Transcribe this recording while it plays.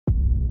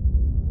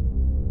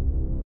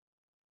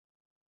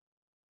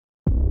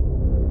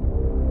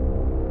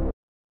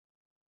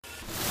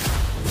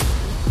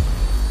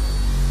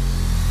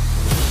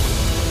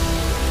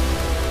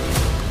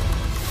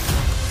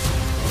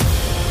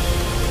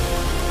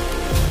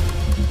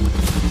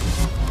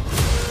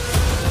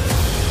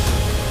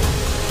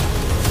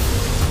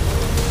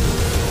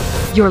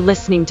You're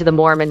listening to the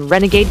Mormon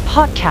Renegade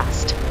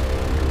Podcast.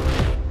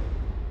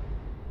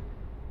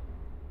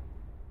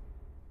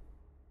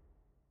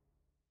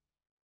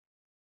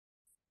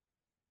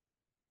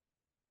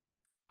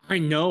 I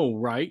know,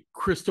 right?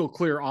 Crystal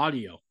clear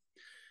audio.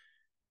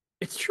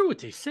 It's true what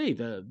they say.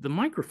 The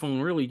microphone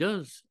really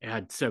does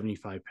add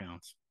 75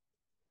 pounds.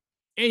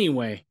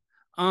 Anyway,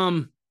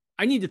 I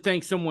need to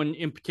thank someone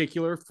in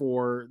particular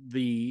for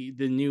the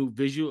new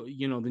visual,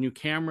 the new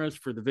cameras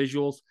for the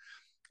visuals.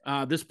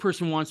 This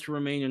person wants to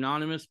remain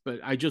anonymous,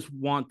 but I just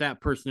want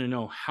that person to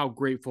know how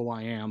grateful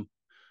I am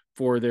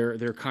for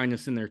their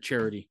kindness and their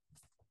charity.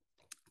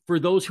 For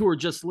those who are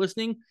just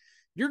listening,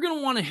 you're going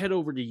to want to head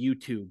over to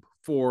YouTube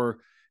for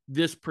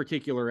this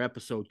particular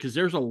episode because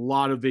there's a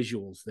lot of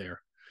visuals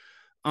there.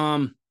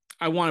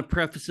 I want to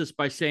preface this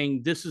by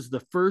saying this is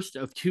the first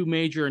of two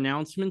major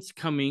announcements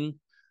coming,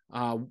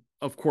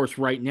 of course,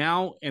 right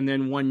now, and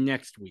then one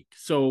next week.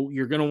 So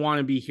you're going to want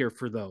to be here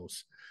for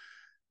those.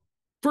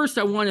 First,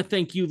 I want to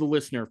thank you, the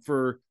listener,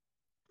 for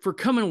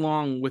coming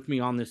along with me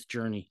on this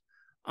journey.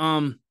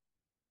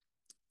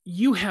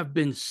 You have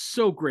been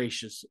so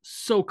gracious,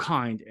 so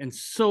kind, and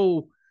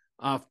so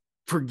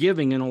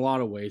forgiving in a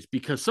lot of ways,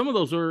 because some of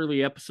those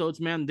early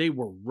episodes, man, they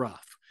were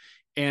rough.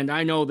 And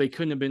I know they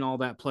couldn't have been all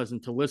that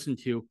pleasant to listen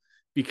to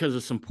because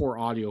of some poor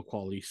audio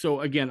quality. So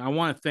again, I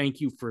want to thank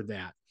you for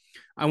that.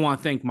 I want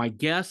to thank my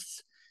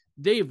guests.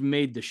 They've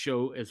made the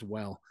show as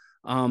well.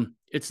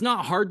 It's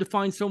not hard to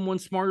find someone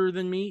smarter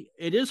than me.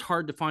 It is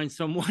hard to find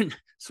someone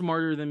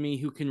smarter than me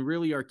who can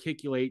really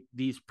articulate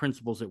these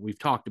principles that we've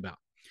talked about.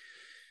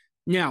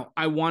 Now,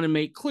 I want to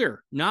make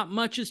clear, not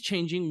much is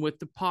changing with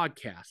the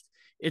podcast.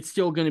 It's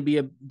still going to be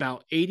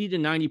about 80 to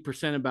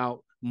 90%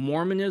 about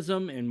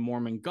Mormonism and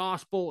Mormon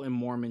gospel and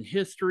Mormon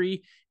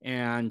history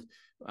and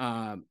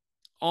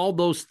all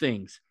those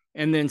things.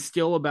 And then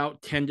still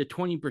about 10 to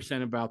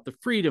 20% about the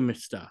freedom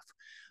stuff.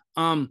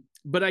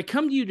 But I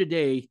come to you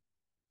today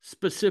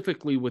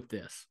specifically with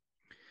this.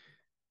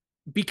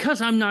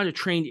 Because I'm not a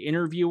trained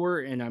interviewer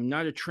and I'm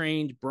not a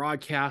trained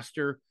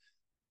broadcaster,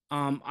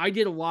 I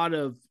did a lot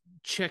of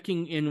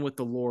checking in with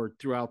the Lord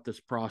throughout this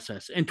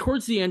process. And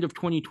towards the end of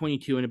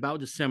 2022 and about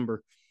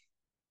December,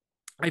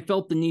 I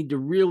felt the need to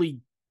really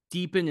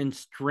deepen and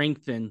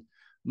strengthen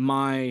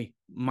my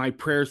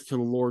prayers to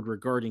the Lord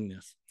regarding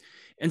this.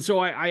 And so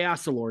I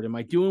asked the Lord, am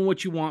I doing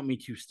what you want me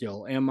to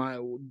still?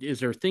 Is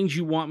there things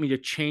you want me to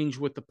change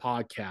with the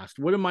podcast?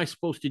 What am I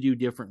supposed to do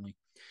differently?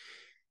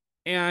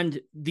 And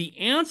the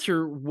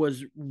answer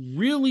was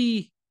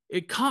really,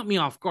 it caught me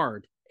off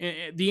guard.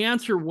 The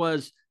answer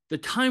was, the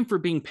time for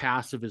being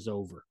passive is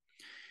over.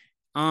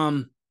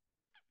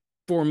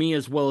 For me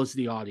as well as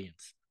the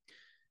audience.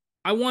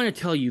 I want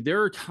to tell you,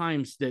 there are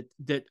times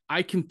that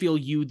I can feel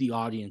you, the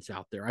audience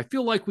out there. I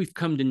feel like we've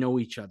come to know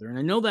each other. And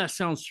I know that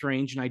sounds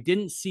strange, and I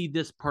didn't see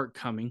this part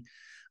coming.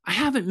 I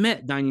haven't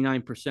met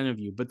 99% of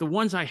you, but the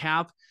ones I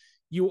have,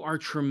 you are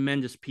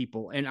tremendous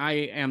people. And I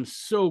am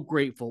so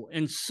grateful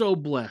and so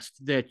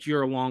blessed that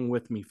you're along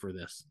with me for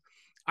this.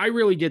 I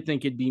really did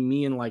think it'd be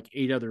me and like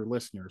 8 other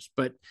listeners,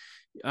 but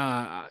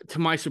to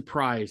my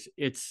surprise,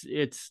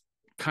 it's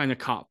kind of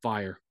caught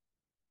fire.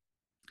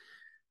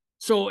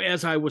 So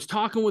as I was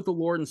talking with the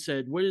Lord and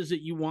said, what is it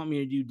you want me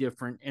to do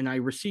different? And I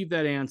received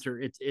that answer.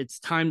 It's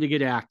time to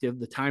get active.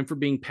 The time for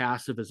being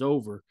passive is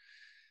over.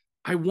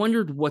 I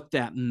wondered what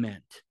that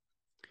meant.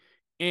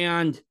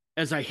 And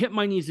as I hit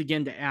my knees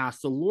again to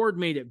ask, the Lord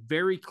made it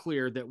very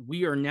clear that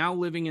we are now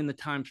living in the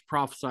times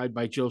prophesied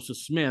by Joseph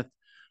Smith,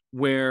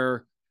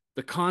 where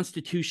the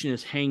Constitution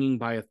is hanging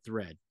by a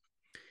thread.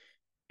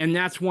 And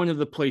that's one of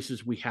the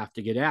places we have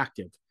to get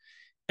active.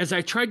 As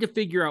I tried to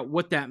figure out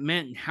what that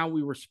meant and how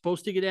we were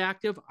supposed to get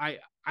active,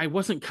 I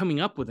wasn't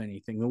coming up with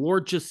anything. The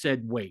Lord just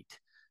said, wait,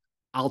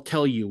 I'll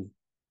tell you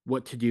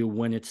what to do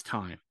when it's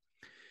time.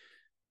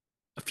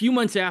 A few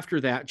months after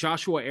that,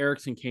 Joshua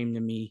Erickson came to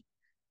me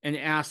and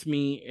asked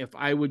me if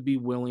I would be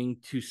willing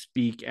to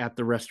speak at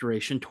the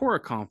Restoration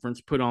Torah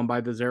Conference put on by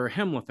the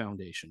Zarahemla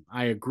Foundation.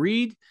 I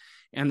agreed,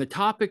 and the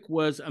topic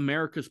was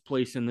America's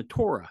place in the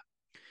Torah.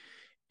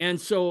 And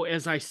so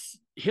as I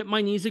hit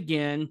my knees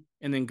again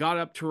and then got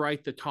up to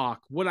write the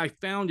talk, what I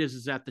found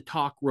is that the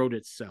talk wrote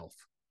itself.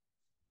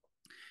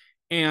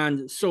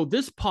 And so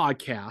this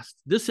podcast,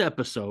 this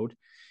episode,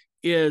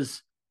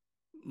 is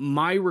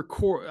my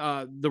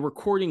the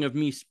recording of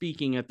me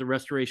speaking at the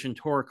Restoration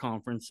Torah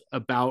Conference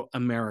about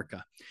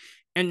America.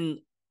 And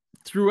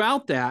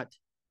throughout that,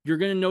 you're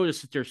going to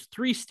notice that there's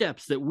 3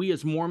 steps that we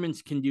as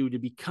Mormons can do to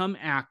become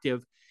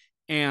active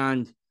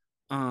and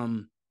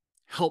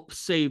help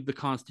save the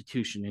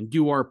Constitution and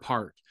do our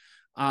part.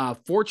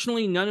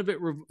 Fortunately, none of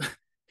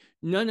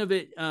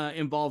it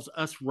involves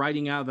us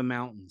riding out of the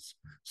mountains.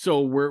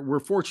 So we're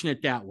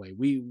fortunate that way.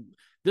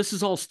 This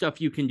is all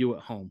stuff you can do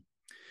at home.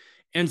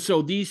 And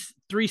so these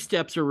 3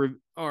 steps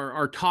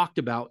are talked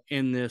about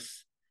in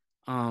this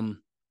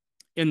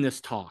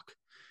talk.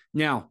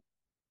 Now,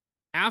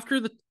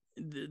 after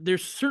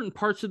there's certain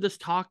parts of this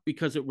talk,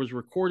 because it was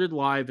recorded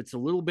live, it's a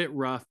little bit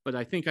rough, but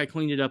I think I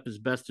cleaned it up as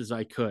best as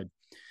I could.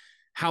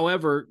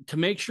 However, to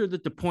make sure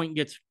that the point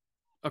gets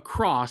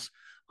across,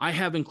 I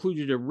have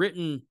included a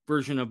written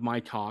version of my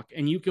talk,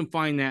 and you can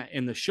find that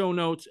in the show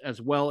notes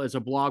as well as a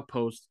blog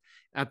post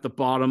at the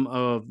bottom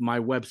of my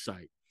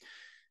website.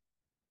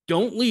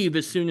 Don't leave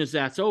as soon as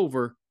that's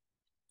over.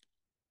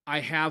 I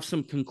have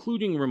some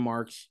concluding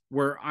remarks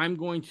where I'm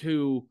going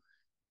to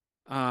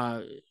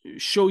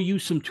show you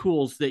some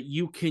tools that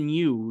you can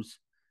use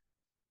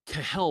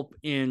to help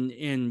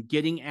in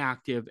getting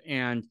active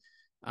and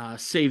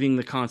saving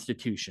the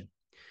Constitution.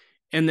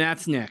 And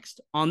that's next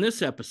on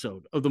this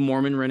episode of the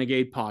Mormon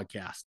Renegade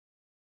Podcast.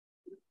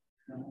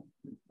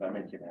 That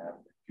makes you happy.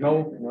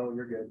 No,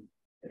 you're good.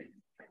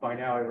 By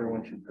now,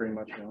 everyone should pretty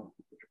much know.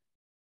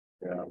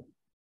 Yeah.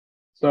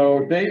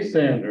 So Dave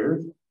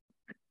Sanders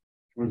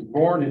was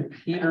born in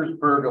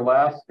Petersburg,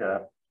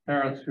 Alaska,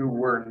 parents who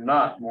were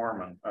not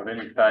Mormon of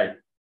any type.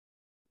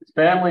 His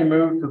family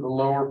moved to the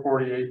lower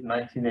 48 in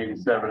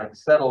 1987 and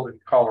settled in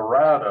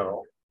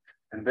Colorado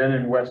and then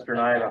in western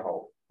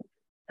Idaho.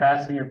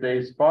 Passing of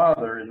Dave's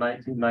father in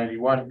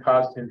 1991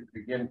 caused him to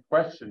begin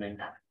questioning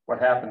what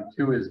happened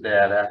to his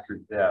dad after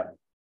his death.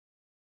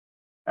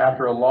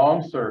 After a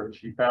long search,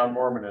 he found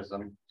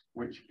Mormonism,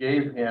 which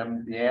gave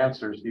him the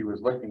answers he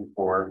was looking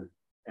for,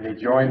 and he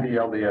joined the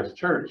LDS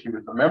Church. He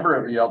was a member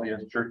of the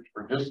LDS Church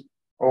for just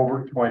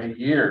over 20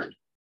 years,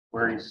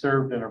 where he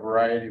served in a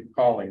variety of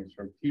callings,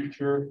 from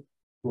teacher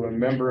to a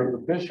member of the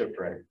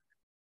bishopric.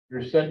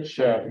 Through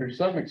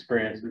some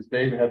experiences,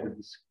 Dave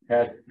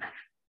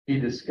he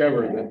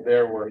discovered that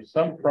there were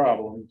some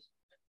problems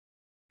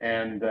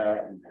and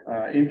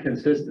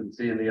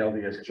inconsistency in the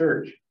LDS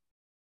Church.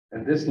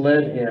 And this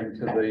led him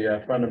to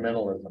the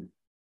fundamentalism.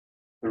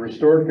 The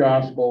restored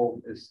gospel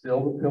is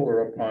still the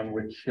pillar upon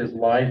which his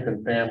life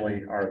and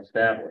family are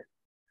established.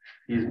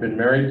 He's been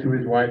married to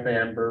his wife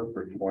Amber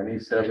for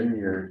 27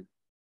 years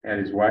and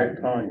his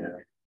wife Tanya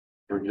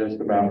for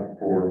just about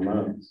 4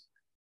 months.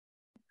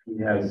 He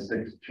has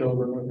 6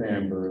 children with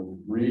Amber,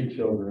 3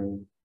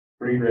 children,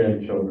 3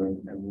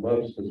 grandchildren, and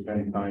loves to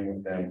spend time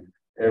with them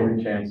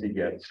every chance he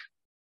gets.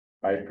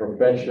 By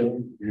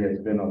profession, he has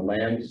been a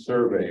land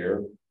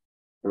surveyor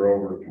for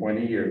over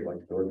 20 years,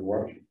 like George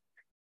Washington.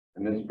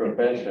 And this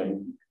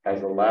profession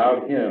has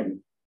allowed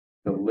him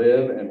to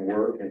live and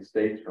work in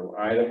states from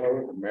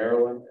Idaho to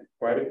Maryland and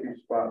quite a few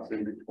spots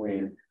in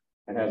between,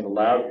 and has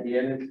allowed he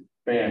and his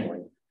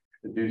family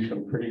to do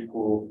some pretty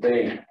cool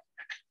things.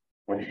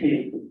 When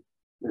he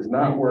is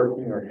not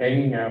working or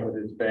hanging out with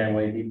his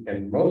family, he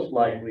can most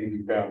likely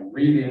be found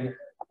reading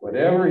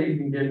whatever he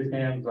can get his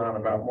hands on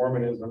about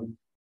Mormonism,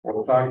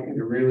 or talking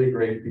to really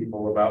great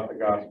people about the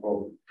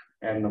gospel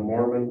and the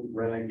Mormon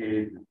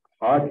Renegade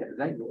Podcast. Is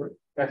that yours?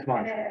 That's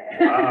mine.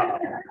 Wow.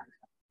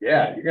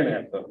 Yeah, you're going to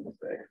have something to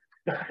say.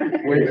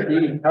 Which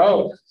he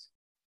hosts.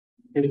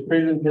 His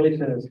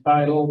presentation is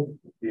titled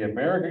The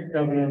American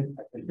Covenant,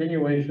 a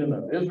Continuation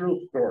of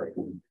Israel's Story.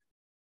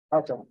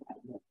 Awesome.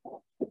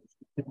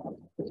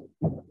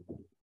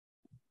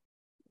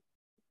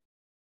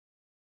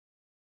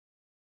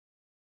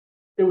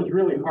 It was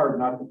really hard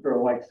not to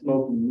throw like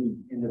smoking meat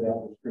into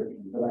that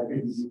description, but I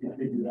think you can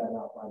figure that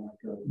out by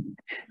myself.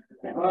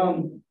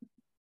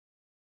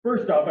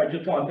 First off, I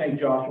just want to thank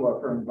Joshua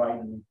for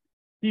inviting me.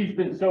 He's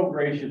been so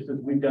gracious as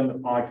we've done the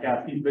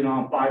podcast. He's been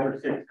on 5 or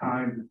 6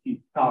 times as he's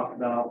talked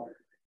about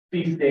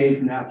feast days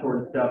and that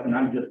sort of stuff, and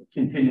I'm just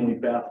continually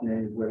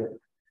fascinated with it.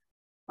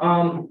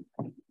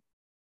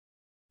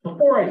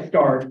 Before I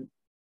start,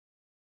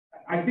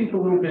 I think a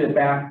little bit of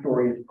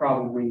backstory is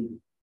probably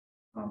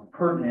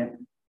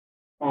pertinent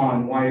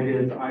on why it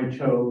is I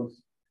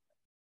chose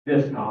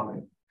this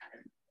topic.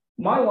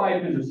 My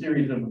life is a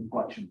series of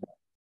inflection points.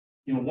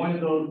 You know, one of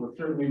those was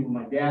certainly when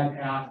my dad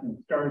passed, and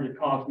it started to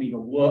cause me to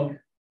look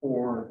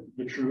for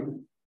the truth.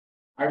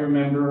 I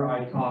remember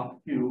I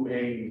talked to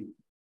a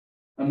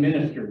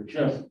minister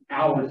just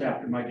hours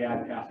after my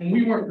dad passed, and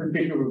we weren't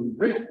particularly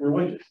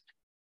religious.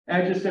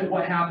 And I just said,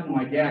 "What happened to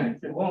my dad?" And he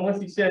said, "Well, unless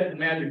he said the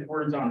magic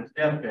words on his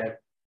deathbed,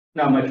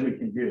 not much we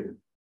can do."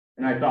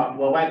 And I thought,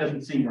 well, that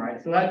doesn't seem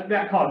right. So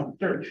that caused the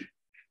search.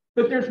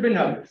 But there's been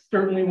others.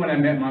 Certainly when I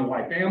met my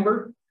wife,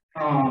 Amber,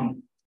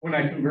 when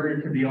I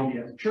converted to the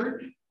LDS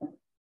Church,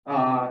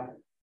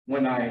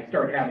 when I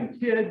started having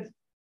kids,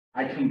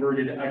 I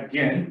converted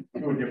again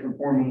to a different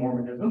form of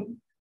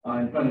Mormonism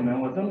and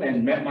fundamentalism,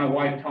 and met my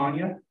wife,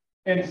 Tanya.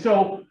 And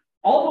so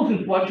all those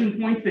inflection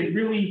points, they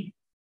really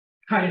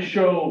kind of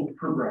show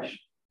progression.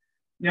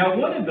 Now,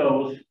 one of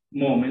those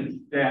moments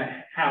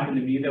that happened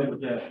to me that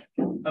was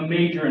a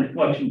major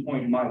inflection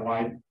point in my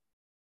life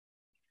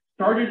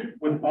started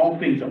with all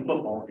things a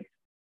football game.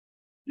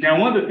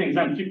 Now, one of the things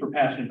I'm super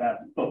passionate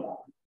about is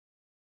football,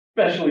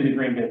 especially the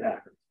Green Bay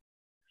Packers.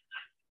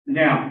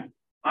 Now,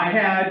 I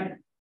had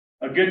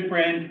a good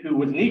friend who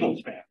was an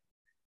Eagles fan,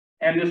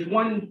 and this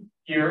one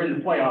year in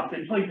the playoffs,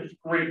 they played this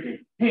great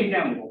game, came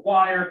down to the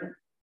wire,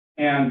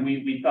 and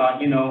we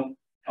thought, you know,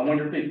 I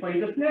wonder if they play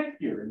this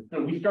next year. And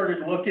so we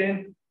started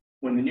looking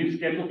when the new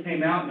schedule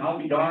came out, and I'll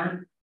be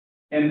darned.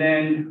 And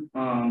then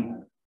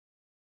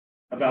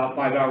about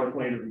 5 hours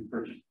later, we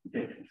purchased the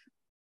tickets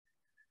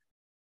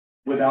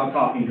without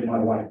talking to my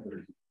wife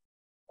first.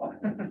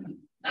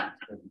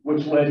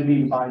 which led to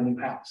me buying a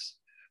new house.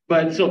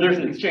 But so there's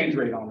an exchange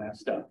rate on that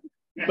stuff.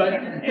 But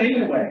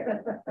anyway,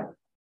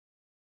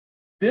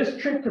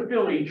 this trip to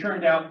Philly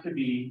turned out to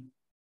be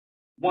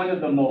one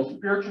of the most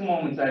spiritual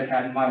moments I've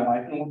had in my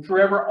life and will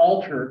forever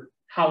alter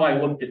how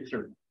I looked at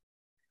serving.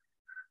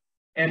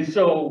 And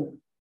so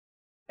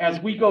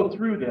as we go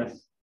through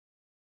this,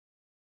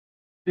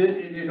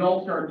 it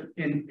all starts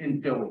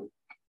in Philly.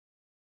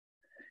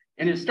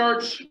 And it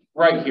starts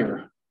right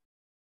here,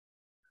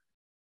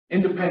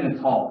 Independence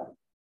Hall.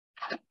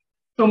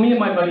 So me and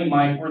my buddy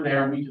Mike were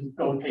there. We just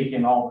go take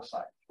in all the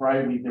sights,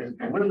 right? We visit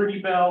the Liberty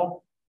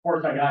Bell. Of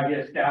course, I gotta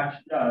get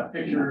a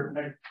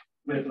picture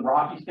with the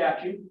Rocky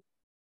statue.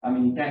 I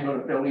mean, you can't go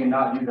to Philly and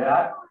not do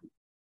that.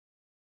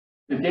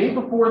 The day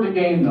before the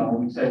game, though,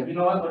 we said, you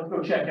know what, let's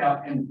go check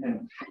out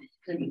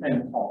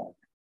Independence Hall.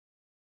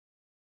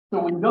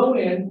 So we go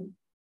in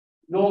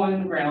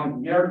the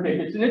ground, get our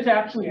tickets, and it's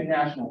actually a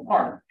national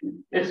park.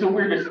 It's the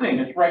weirdest thing.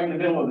 It's right in the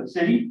middle of the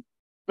city,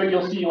 but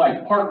you'll see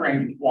like park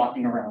rangers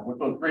walking around with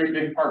those great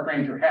big park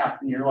ranger hats,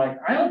 and you're like,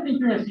 I don't think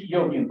you're gonna see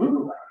Yogi and Boo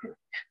Boo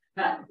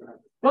out here.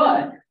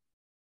 But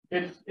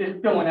it's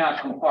still a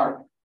national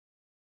park.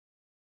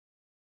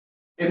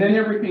 And then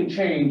everything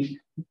changed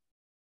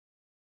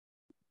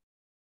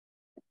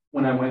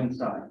when I went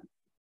inside.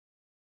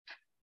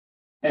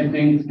 And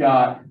things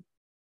got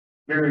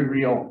very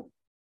real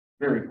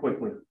very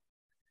quickly.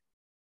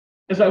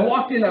 As I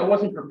walked in, I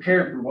wasn't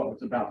prepared for what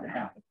was about to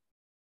happen.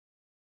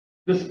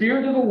 The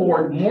Spirit of the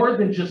Lord more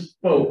than just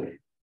spoke,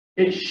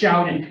 it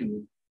shouted to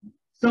me.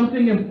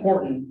 Something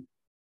important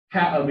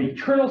of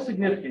eternal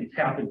significance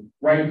happened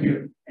right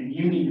here, and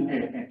you need to pay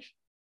attention.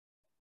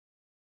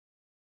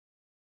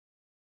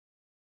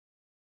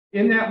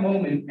 In that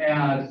moment,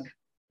 as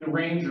the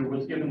ranger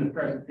was given the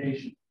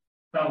presentation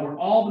about where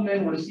all the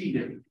men were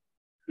seated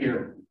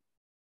here,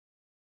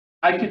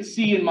 I could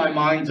see in my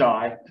mind's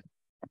eye,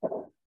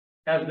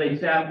 as they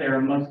sat there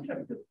and must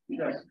have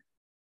just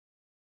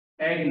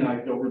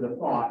agonized over the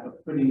thought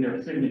of putting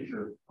their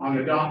signature on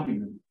a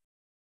document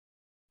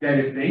that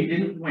if they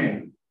didn't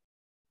win,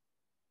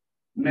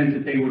 meant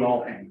that they would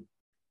all hang.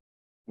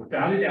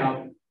 Without a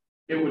doubt,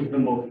 it was the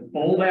most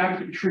bold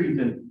act of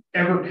treason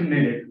ever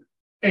committed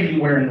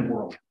anywhere in the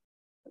world.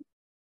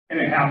 And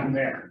it happened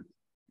there.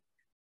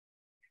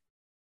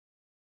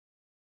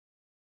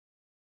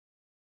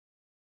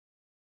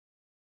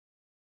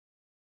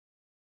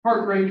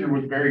 Park Ranger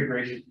was very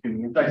gracious to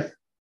me. As I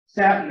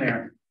sat in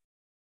there,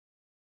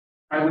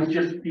 I was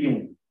just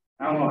feeling,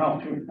 I don't know how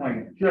to explain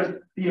it, just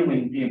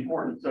feeling the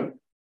importance of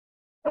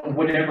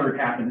whatever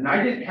had happened. And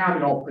I didn't have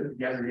it all put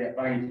together yet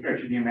by any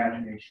stretch of the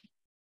imagination.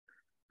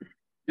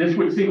 This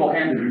would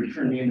single-handedly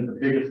turn me into the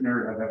biggest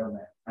nerd I've ever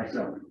met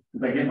myself.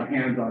 Because I get my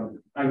hands on,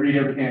 I read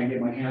everything I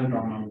get my hands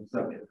on the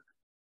subject.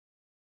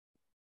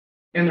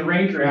 And the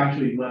ranger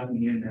actually left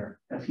me in there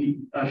as he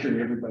ushered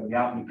everybody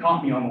out. And he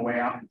caught me on the way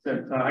out and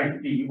said, I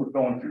could see you were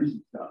going through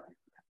some stuff.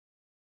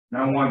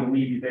 And I wanted to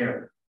leave you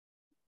there.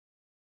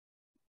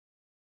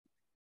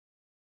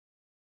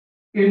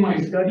 In my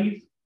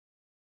studies,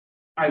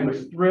 I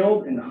was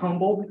thrilled and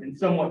humbled and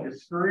somewhat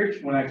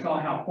discouraged when I saw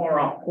how far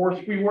off course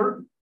we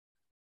were.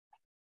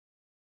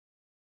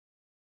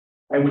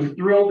 I was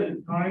thrilled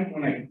at times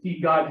when I could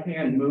see God's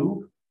hand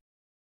move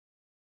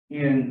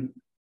in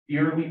the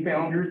early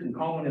founders and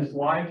colonists'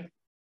 life.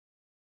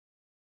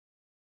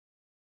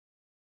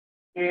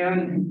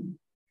 And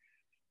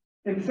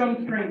in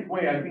some strange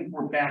way, I think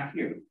we're back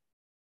here.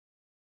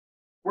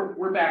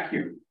 We're back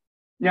here.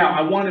 Now,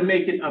 I want to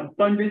make it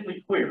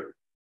abundantly clear.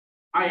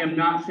 I am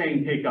not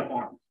saying take up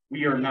arms.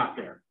 We are not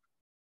there.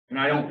 And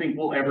I don't think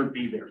we'll ever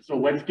be there. So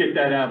let's get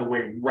that out of the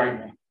way right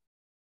now.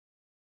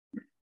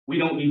 We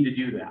don't need to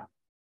do that.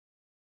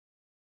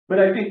 But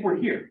I think we're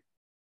here.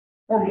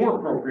 Or more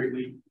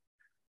appropriately,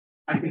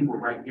 I think we're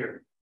right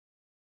here.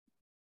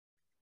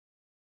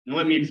 And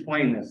let me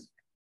explain this.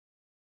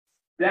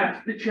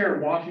 That's the chair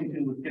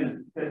Washington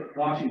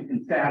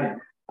sat in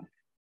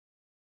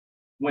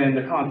when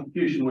the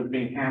Constitution was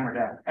being hammered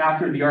out,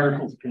 after the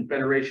Articles of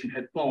Confederation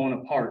had fallen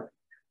apart,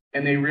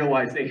 and they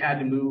realized they had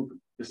to move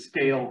the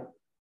scale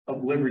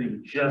of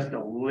liberty just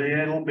a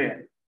little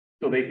bit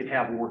so they could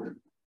have order.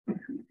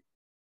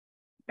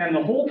 And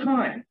the whole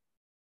time,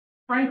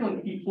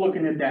 Franklin keeps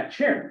looking at that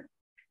chair,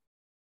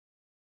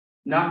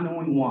 not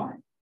knowing why.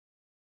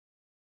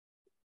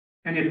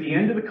 And at the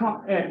end of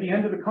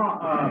the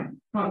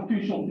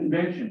Constitutional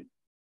Convention,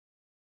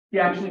 he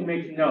actually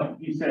makes a note.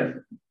 He says,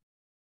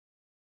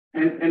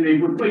 and they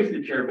replaced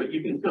the chair, but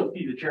you can still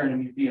see the chair in the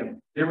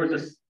museum. There was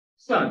a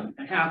sun,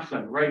 a half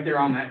sun, right there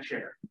on that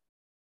chair.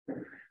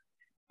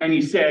 And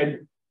he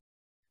said,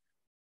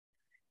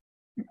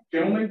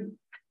 gentlemen,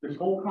 this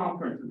whole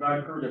conference, as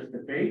I've heard us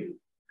debate,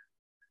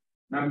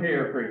 and I'm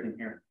paraphrasing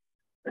here,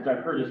 as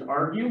I've heard us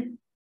argue,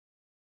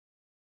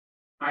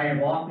 I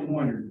have often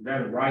wondered, is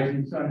that a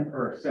rising sun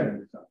or a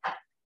setting sun?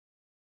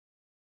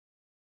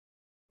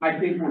 I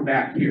think we're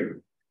back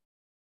here.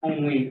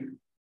 Only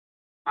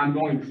I'm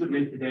going to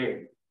submit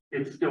today,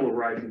 it's still a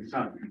rising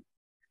sun.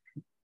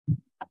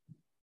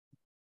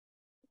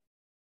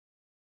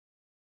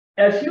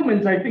 as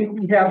humans, I think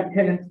we have a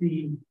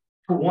tendency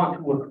to want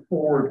to look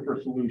forward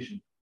for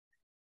solutions.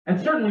 And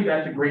certainly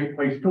that's a great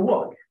place to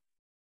look.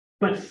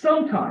 But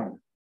sometimes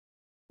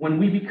when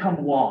we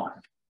become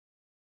lost,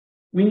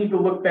 we need to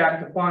look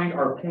back to find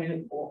our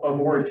point of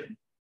origin,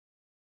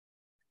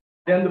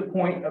 then the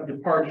point of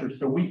departure,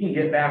 so we can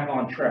get back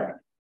on track.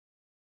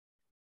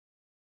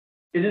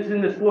 It is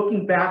in this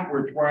looking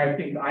backwards where I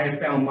think I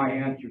have found my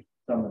answers to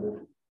some of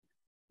this.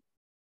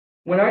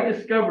 When I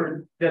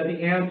discovered that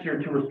the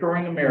answer to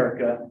restoring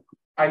America,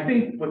 I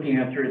think what the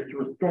answer is to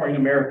restoring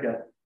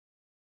America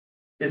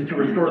is to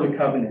restore the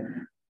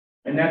covenant.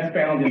 And that's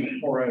found in the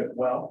Torah as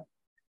well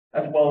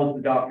as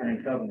the Doctrine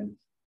and Covenants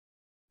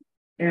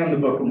and the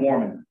Book of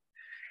Mormon.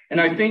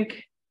 And I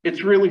think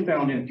it's really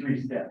found in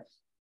 3 steps.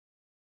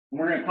 And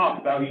we're going to talk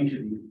about each of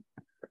these.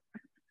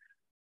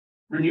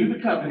 Renew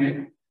the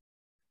covenant,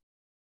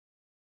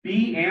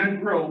 be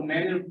and grow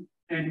men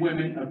and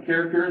women of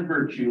character and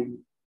virtue,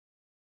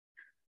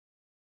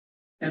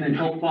 and then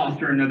help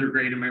foster another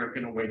great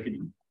American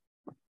awakening.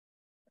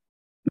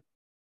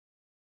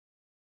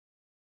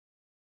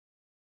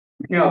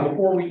 Now,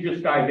 before we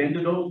just dive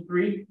into those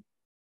 3,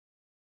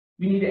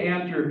 we need to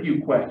answer a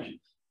few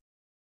questions.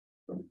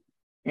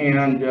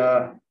 And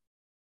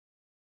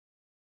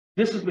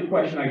this is the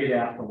question I get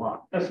asked a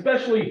lot,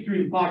 especially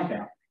through the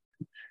podcast.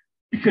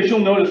 Because you'll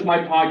notice my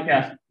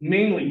podcast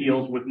mainly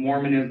deals with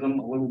Mormonism,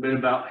 a little bit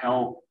about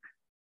health,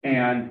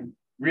 and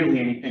really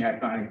anything I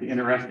find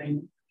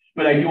interesting.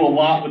 But I do a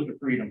lot with the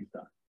freedom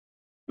stuff.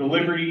 The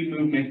liberty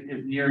movement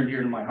is near and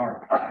dear to my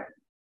heart.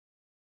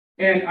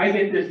 And I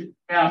get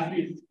asked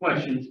these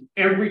questions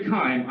every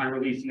time I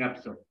release an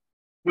episode,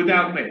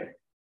 without fail.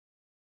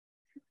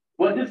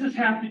 What does this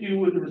have to do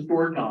with the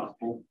restored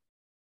gospel?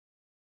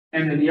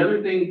 And then the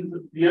other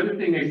thing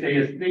they say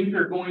is things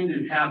are going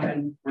to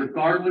happen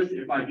regardless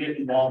if I get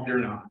involved or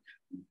not.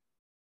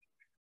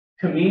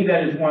 To me,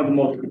 that is one of the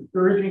most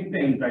discouraging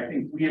things I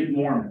think we as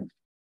Mormons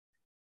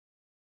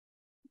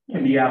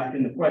can be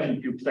asking the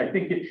question to, because I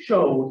think it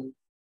shows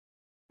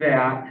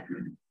that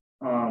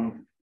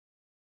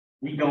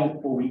we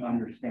don't fully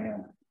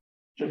understand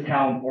just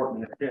how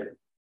important this is.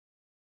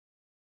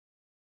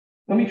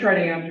 Let me try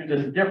to answer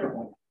this a different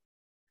way.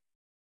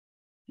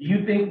 Do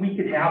you think we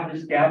could have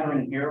this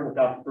gathering here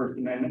without the First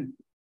Amendment?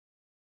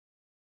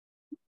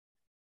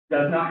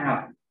 Does not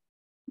happen.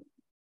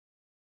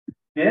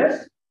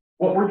 This,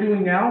 what we're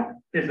doing now,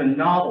 is a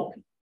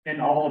novelty in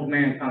all of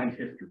mankind's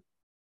history.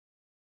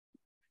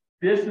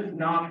 This is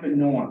not the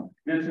norm.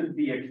 This is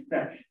the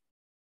exception.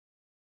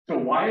 So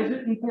why is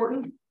it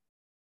important?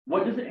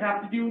 What does it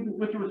have to do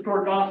with the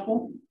restored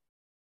gospel?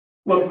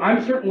 Look,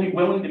 I'm certainly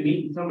willing to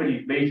meet in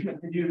somebody's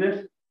basement to do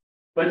this,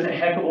 but it's a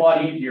heck of a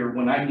lot easier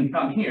when I can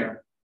come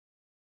here,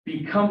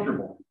 be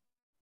comfortable,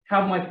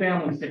 have my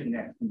family sitting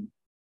next to me,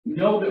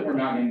 know that we're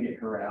not going to get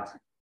harassed,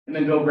 and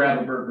then go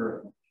grab a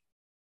burger.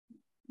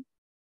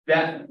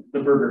 The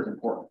burger is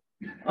important.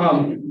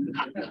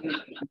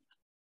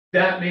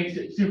 That makes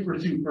it super,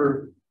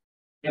 super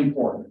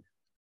important.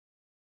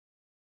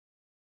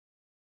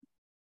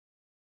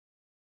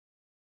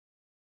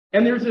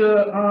 And there's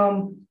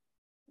a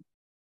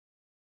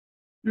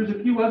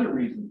few other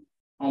reasons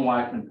on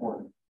why it's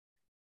important.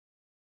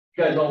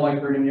 You guys all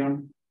like Brigham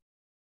Young?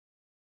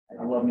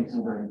 I love me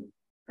some Brigham.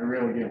 I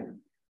really do.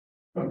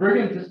 But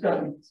Brigham just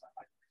doesn't.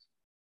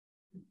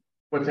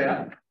 What's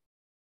that?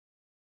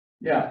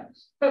 Yeah.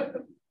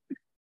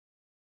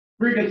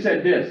 Brigham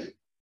said this: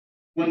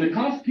 when the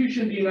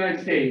Constitution of the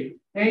United States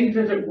hangs,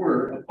 as it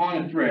were,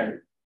 upon a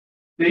thread,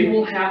 they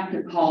will have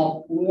to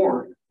call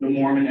for the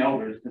Mormon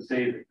elders to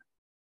save it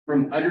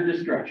from utter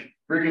destruction.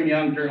 Brigham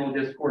Young, Journal of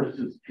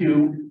Discourses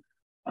 2,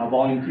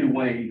 Volume 2,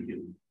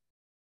 182.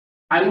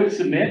 I would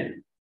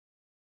submit,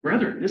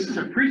 brother, this is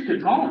a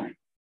priesthood colony.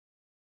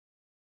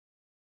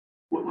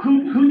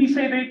 Who do you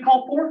say they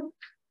call for?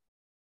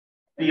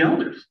 The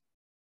elders.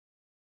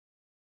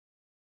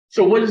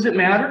 So what does it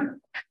matter?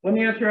 Let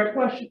me answer that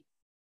question.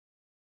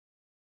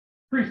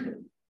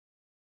 Priesthood.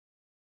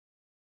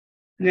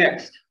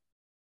 Next,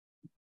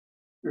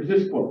 there's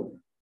this quote.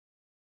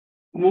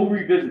 And we'll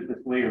revisit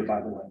this later,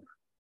 by the way.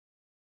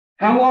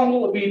 How long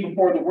will it be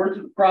before the words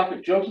of the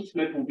prophet Joseph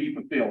Smith will be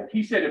fulfilled?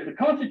 He said, if the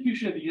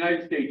Constitution of the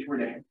United States were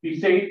to be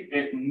saved,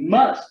 it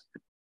must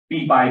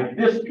be by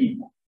this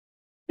people.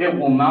 It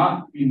will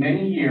not be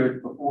many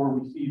years before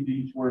we see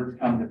these words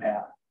come to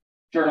pass.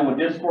 Journal of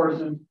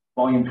Discourses,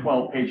 Volume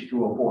 12, page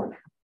 204.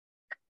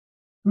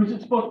 Who's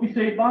it supposed to be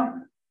saved by?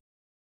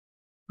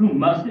 Who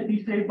must it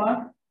be saved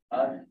by?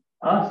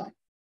 Us.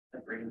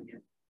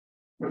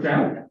 What's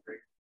that?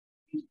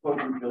 He's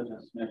quoting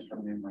Joseph Smith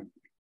from memory.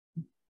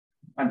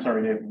 I'm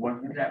sorry, Dave.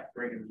 What Is that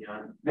Brigham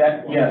Young?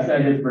 Yes,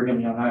 that is Brigham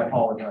Young. I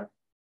apologize.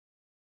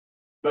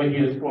 But he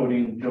is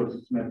quoting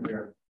Joseph Smith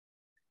there.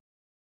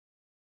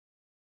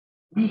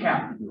 We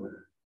have to do it.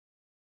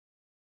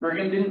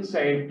 Brigham didn't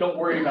say, don't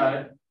worry about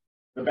it.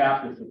 The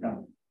Baptists are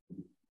coming.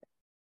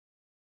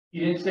 He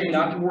didn't say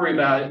not to worry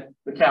about it.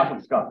 The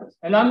Catholics got this.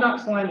 And I'm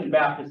not slamming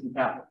Baptists and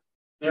Catholics.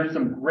 There's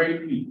some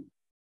great people.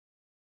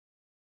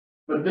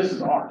 But this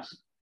is ours.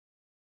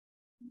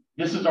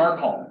 This is our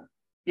call,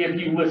 if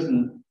you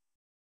listen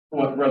to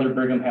what Brother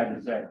Brigham had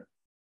to say.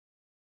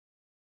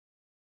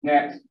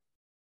 Next.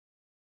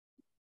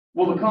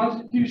 Will the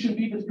Constitution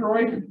be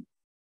destroyed?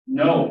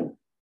 No.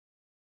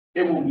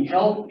 It will be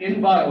held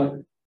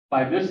inviolate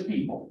by this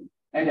people.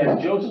 And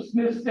as Joseph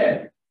Smith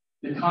said,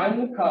 the time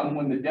will come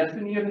when the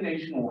destiny of the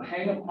nation will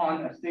hang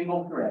upon a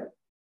single thread.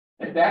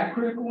 At that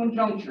critical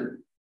juncture,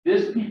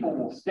 this people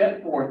will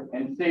step forth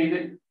and save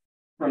it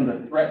from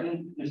the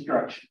threatened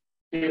destruction.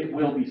 It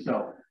will be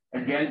so.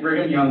 Again,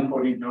 Brigham Young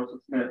quoting Joseph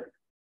Smith,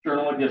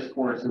 Journal of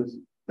Discourses,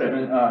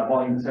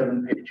 volume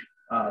 7, page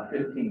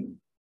 15.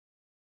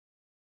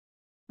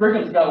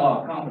 Brigham's got a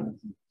lot of confidence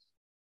in this.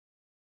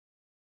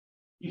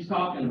 He's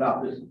talking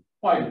about this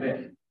quite a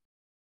bit.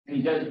 And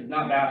he does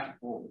not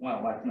bashful.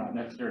 Well, that's not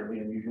necessarily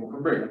unusual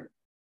for Brigham.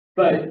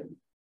 But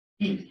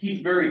he's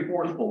very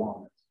forceful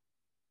on this.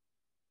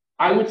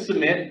 I would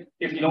submit,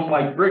 if you don't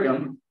like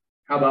Brigham,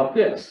 how about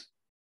this?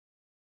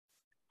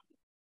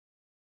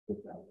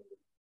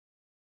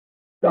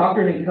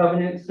 Doctrine and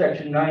Covenants,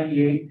 section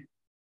 98,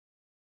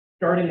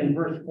 starting in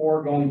verse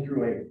 4, going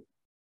through 8.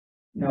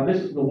 Now,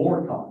 this is the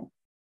Lord talking.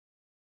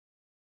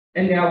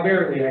 And now,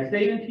 verily, I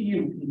say unto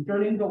you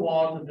concerning the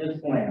laws of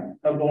this land,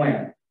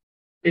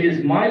 it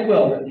is my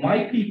will that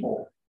my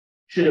people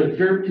should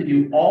observe to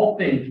do all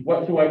things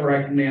whatsoever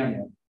I command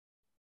them.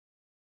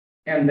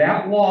 And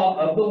that law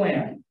of the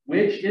land,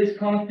 which is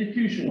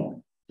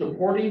constitutional,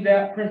 supporting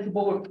that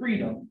principle of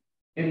freedom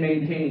in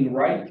maintaining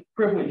rights,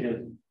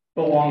 privileges,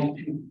 belongs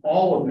to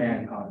all of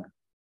mankind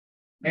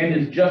and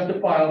is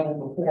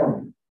justifiable before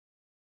me.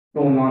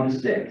 Going on to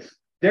 6.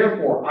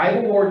 Therefore,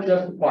 I, the Lord,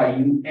 justify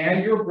you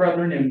and your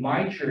brethren in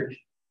my church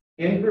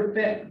in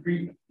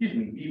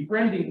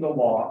befriending the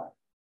law,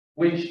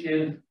 which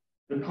is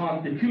the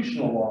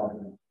constitutional law.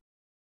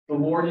 The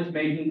Lord is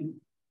making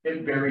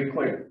it very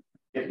clear.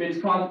 If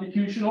it's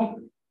constitutional,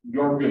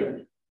 you're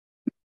good.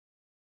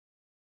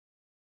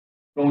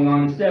 Going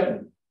on to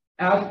 7.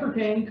 As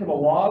pertaining to the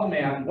law of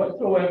man,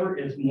 whatsoever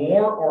is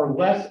more or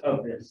less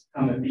of this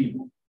cometh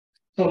evil.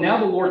 So now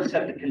the Lord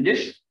set the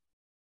condition.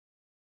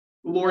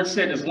 The Lord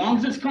said, as long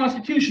as it's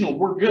constitutional,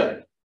 we're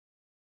good.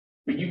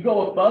 But you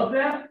go above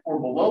that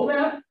or below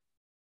that,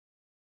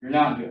 you're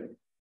not good.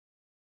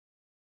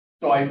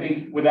 So I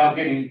think without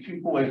getting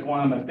too political,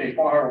 I'm going to stay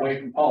far away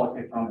from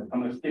politics on this.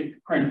 I'm going to stick to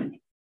principle.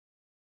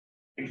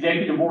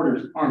 Executive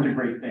orders aren't a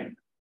great thing.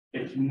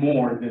 It's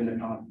more than the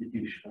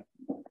Constitution.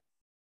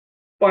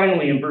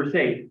 Finally, in verse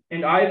 8,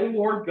 and I, the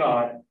Lord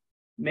God,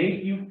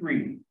 make you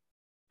free.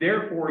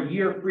 Therefore, ye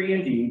are free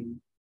indeed,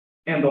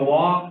 and the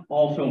law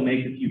also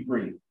maketh you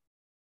free.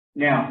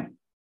 Now,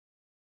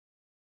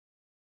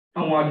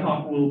 I want to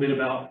talk a little bit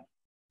about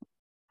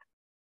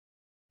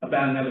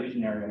another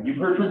scenario. You've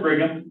heard from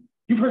Brigham.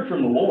 You've heard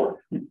from the Lord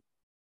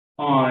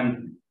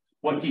on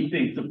what he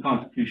thinks of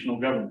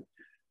constitutional government,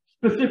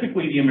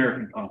 specifically the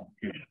American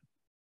Constitution.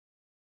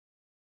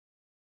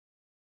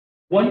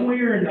 One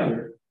way or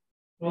another,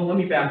 well, let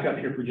me back up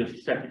here for just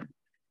a second.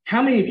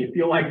 How many of you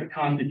feel like the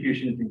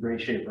Constitution is in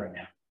great shape right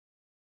now?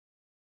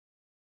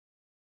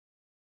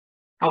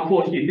 How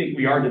close do you think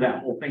we are to that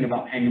whole thing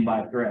about hanging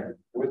by a thread?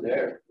 We're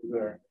there.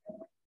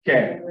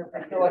 Okay.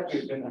 I feel like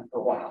we've been there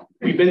for a while.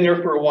 We've been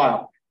there for a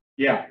while.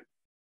 Yeah.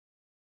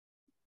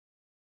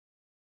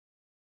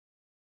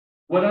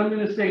 What I'm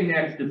going to say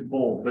next is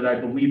bold, but I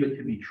believe it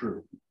to be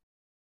true.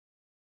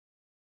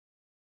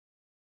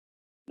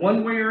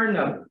 One way or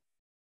another,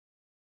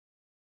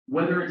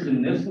 whether it's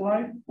in this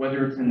life,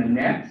 whether it's in the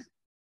next,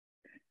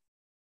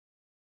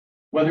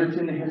 whether it's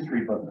in the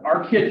history book,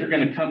 our kids are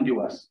going to come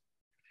to us,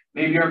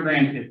 maybe our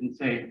grandkids, and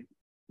say,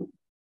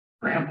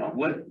 Grandpa,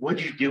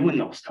 what'd you do in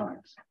those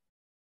times?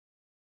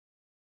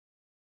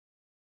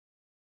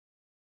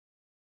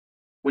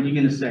 What are you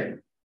going to say?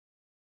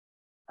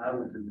 I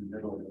was in the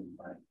middle of the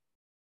fight.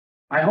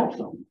 I hope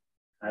so.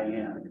 I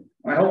am.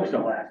 I hope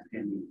so. Last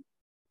 10 years.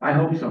 I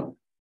hope so.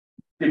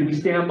 Did we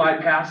stand by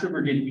passive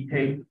or did we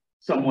take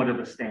somewhat of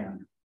a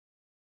stand?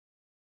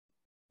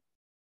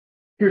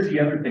 Here's the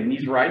other thing.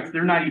 These rights,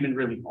 they're not even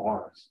really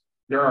ours.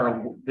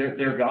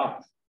 They're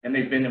God's, and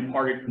they've been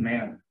imparted to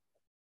man.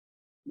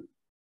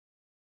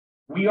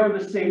 We are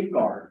the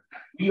safeguard.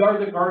 We are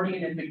the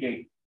guardian at the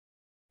gate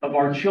of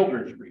our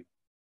children's freedom.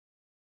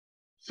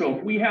 So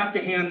if we have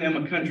to hand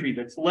them a country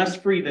that's less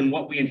free than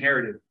what we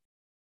inherited,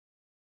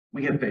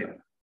 we have failed.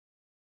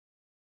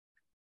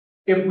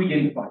 If we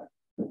didn't fight,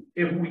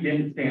 if we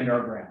didn't stand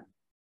our ground.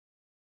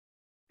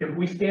 If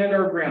we stand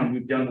our ground,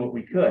 we've done what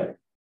we could.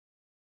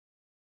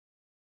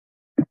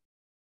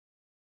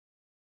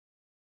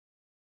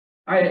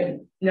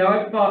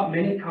 I've thought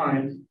many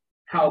times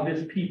how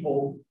this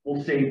people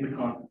will save the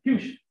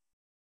Constitution.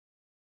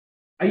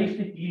 I used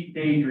to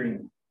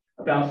daydream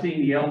about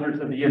seeing the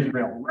elders of the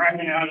Israel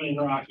riding out in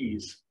the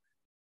Rockies,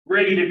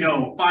 ready to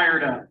go,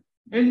 fired up.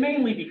 And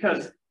mainly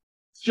because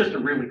it's just a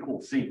really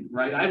cool scene,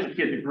 right? I was a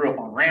kid that grew up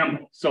on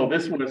Rambo, so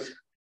this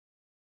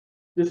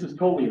is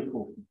totally a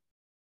cool thing.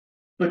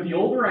 But the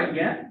older I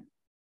get,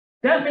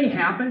 that may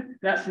happen,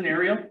 that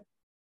scenario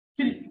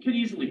could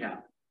easily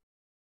happen.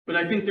 But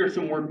I think there's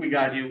some work we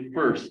got to do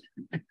first.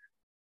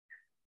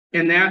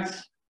 And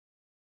that's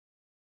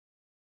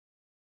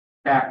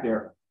back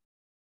there.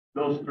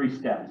 Those 3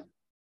 steps.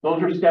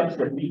 Those are steps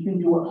that we can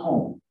do at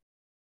home.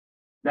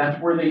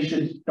 That's where they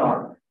should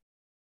start.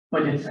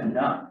 But it's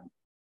enough.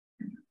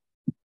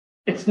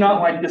 It's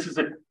not like this is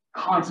a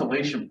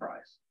consolation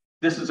prize.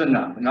 This is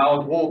enough. And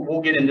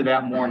we'll get into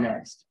that more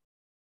next.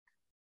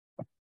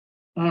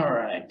 All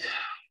right.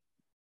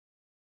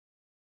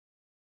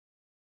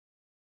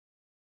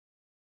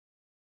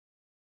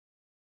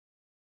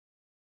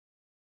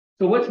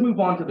 So let's move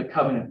on to the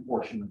covenant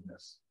portion of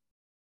this,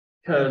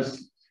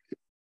 because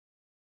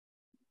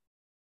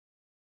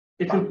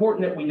it's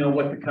important that we know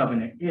what the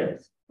covenant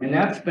is. And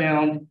that's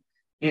found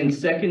in 2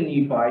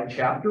 Nephi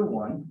chapter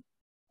 1.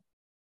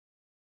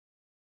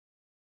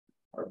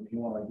 Pardon me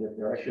while I get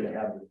there. I should have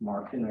had this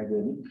marked and I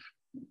didn't.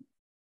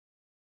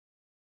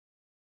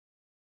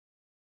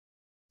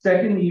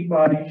 2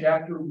 Nephi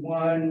chapter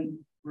 1,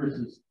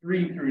 verses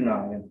 3 through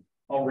 9.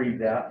 I'll read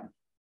that.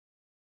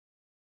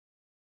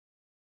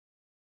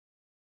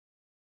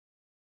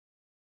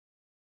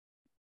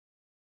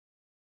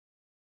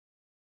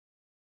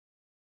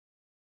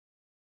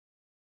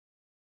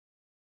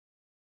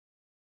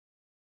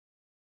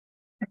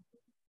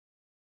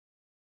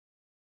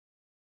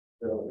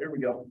 So here we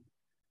go.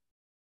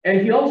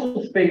 And he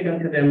also spake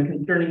unto them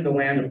concerning the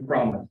land of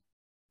promise,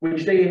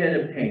 which they had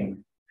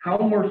obtained, how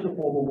merciful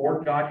the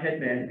Lord God had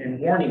been in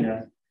warning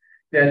us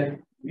that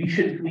we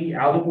should flee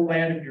out of the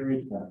land of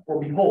Jerusalem. For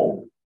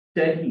behold,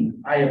 said he,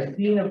 I have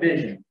seen a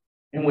vision,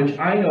 in which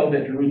I know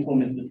that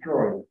Jerusalem is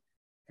destroyed.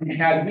 And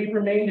had we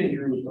remained in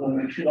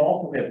Jerusalem, we should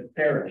also have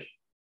perished.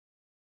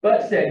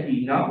 But, said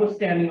he,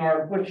 notwithstanding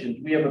our afflictions,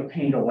 we have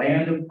obtained a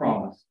land of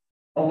promise,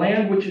 a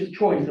land which is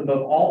choice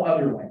above all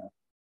other lands.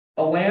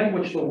 A land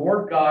which the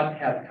Lord God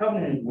hath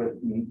covenanted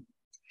with me,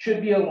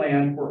 should be a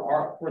land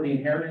for the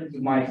inheritance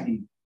of my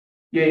seed.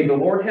 Yea, the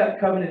Lord hath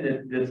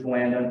covenanted this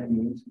land unto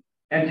me,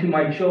 and to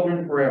my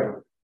children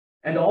forever,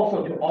 and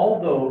also to all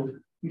those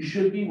who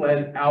should be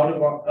led out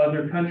of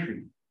other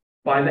countries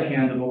by the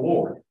hand of the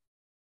Lord.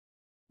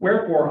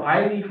 Wherefore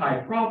I,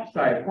 Lehi, prophesy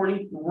according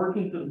to the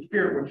workings of the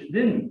Spirit which is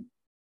in me,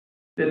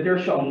 that there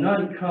shall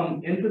none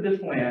come into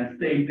this land,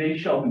 save they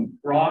shall be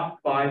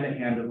brought by the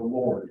hand of the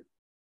Lord.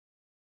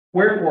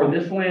 Wherefore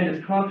this land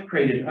is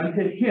consecrated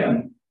unto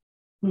him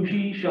who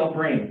he shall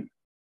bring.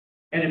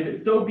 And if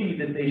it so be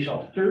that they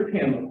shall serve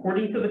him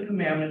according to the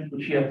commandments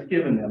which he hath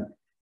given them,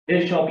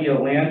 it shall be a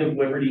land of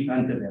liberty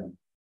unto them.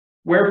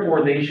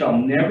 Wherefore they shall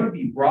never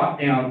be brought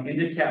down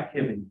into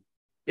captivity.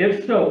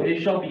 If so,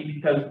 it shall be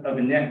because of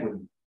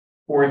iniquity.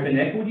 For if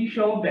iniquity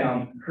shall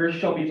abound, cursed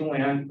shall be the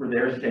land for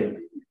their sake.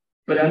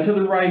 But unto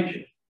the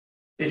righteous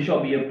it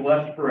shall be a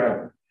blessed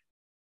forever.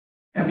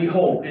 And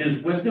behold, it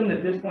is wisdom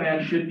that this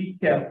land should be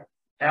kept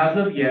as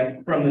of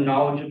yet from the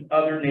knowledge of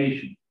other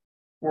nations.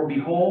 For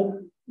behold,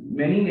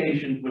 many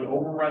nations would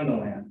overrun the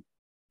land,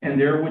 and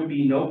there would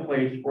be no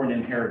place for an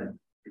inheritance.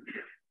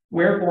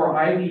 Wherefore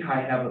I,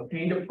 Lehi, have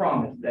obtained a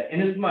promise that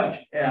inasmuch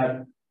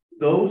as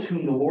those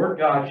whom the Lord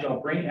God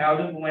shall bring out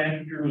of the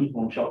land of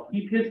Jerusalem shall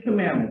keep his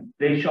commandments,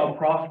 they shall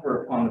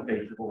prosper upon the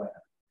face of the land.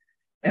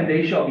 And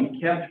they shall be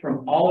kept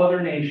from all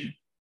other nations,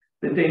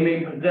 that they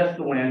may possess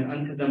the land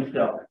unto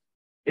themselves.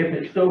 If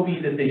it so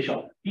be that they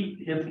shall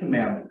keep his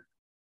commandments,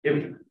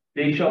 if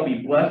they shall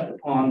be blessed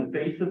upon the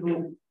face of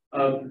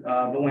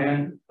the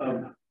land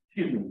of,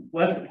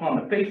 blessed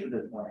upon the face of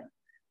this land,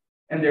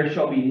 and there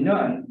shall be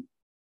none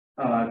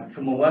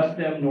to molest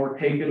them nor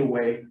take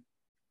away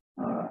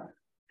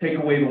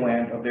the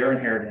land of their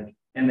inheritance,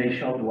 and they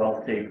shall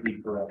dwell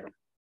safely forever.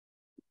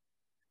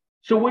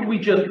 So what did we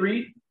just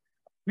read?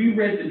 We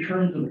read the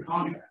terms of the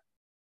contract.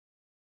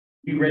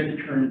 We read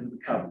the terms of the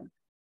covenant.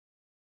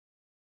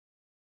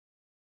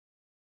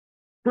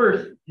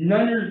 First,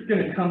 none is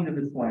going to come to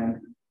this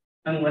land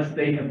unless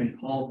they have been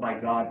called by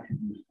God to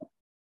do so.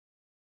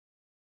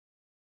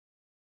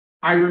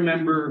 I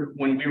remember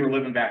when we were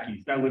living back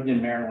east, I lived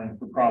in Maryland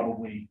for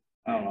probably,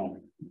 I don't know,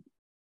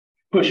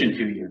 pushing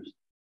 2 years.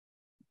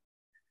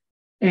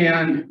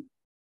 And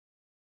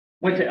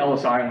went to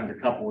Ellis Island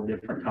a couple of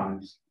different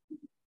times.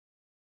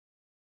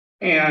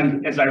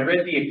 And as I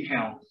read the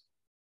accounts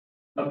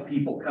of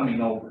people coming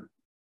over,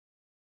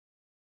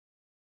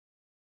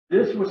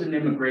 this was an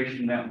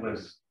immigration that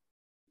was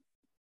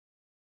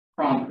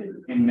prompted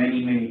in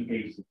many, many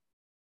cases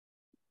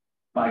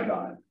by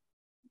God.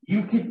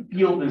 You could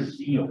feel the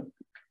zeal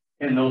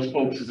in those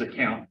folks'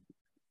 account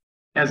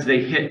as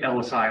they hit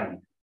Ellis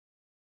Island.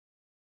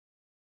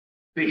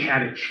 They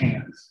had a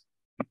chance.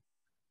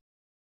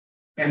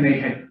 And they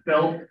had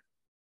felt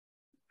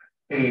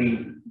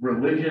a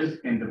religious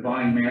and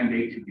divine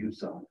mandate to do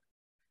so.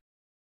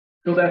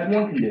 So that's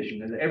one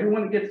condition, is that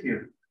everyone that gets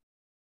here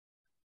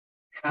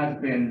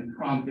has been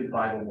prompted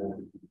by the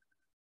Lord.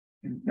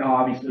 Now,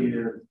 obviously,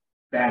 there's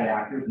bad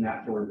actors and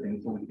that sort of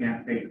thing, so we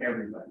can't say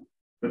everybody.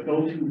 But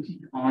those who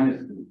seek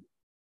honesty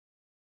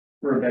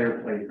for a better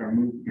place are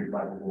moved here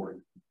by the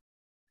Lord.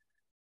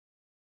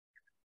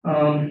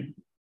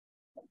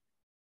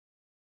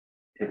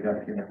 Take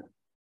that here.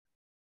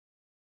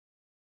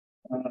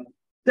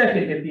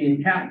 Second, if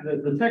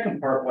the second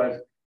part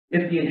was,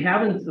 if the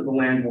inhabitants of the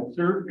land will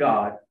serve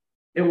God,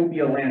 it will be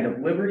a land of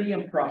liberty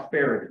and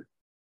prosperity.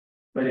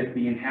 But if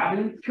the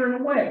inhabitants turn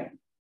away,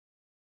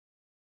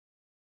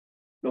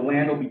 the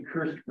land will be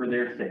cursed for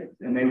their sakes,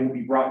 and they will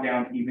be brought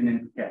down even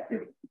into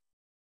captivity.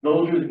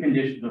 Those are the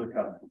conditions of the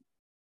covenant.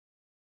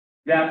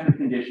 That's the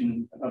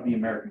condition of the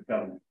American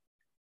covenant.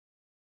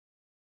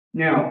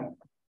 Now,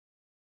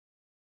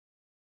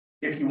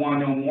 if you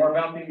want to know more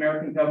about the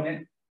American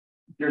covenant,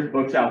 there's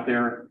books out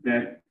there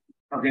that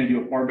are going to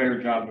do a far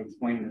better job of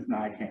explaining this than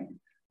I can.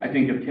 I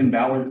think of Tim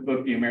Ballard's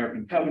book, The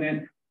American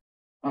Covenant.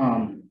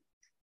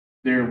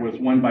 There was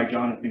one by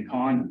Jonathan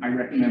Cahn. I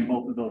recommend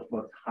both of those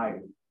books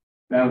highly.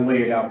 That'll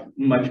lay it out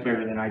much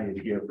better than I did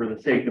here. For the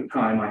sake of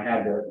time, I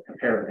had to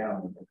pare it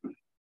down.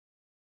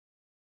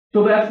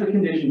 So that's the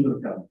conditions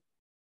of the covenant.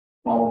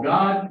 Follow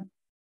God,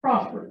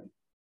 prosper.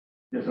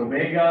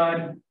 Disobey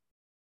God,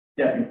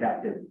 death and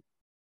captivity.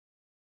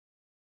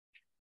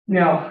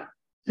 Now,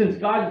 since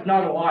God is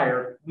not a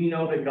liar, we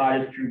know that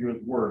God is true to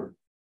his word.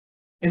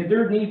 In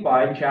 3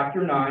 Nephi,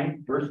 chapter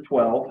 9, verse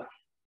 12,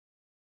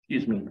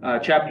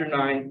 chapter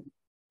 9,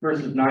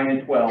 verses 9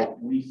 and 12,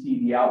 we see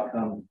the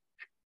outcome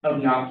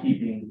of not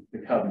keeping the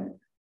covenant.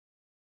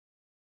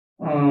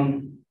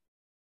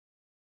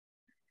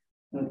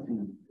 Let's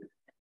see.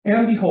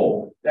 And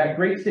behold, that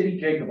great city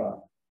Jacobah,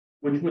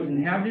 which was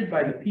inhabited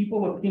by the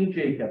people of King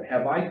Jacob,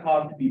 have I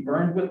caused to be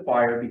burned with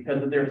fire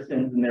because of their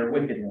sins and their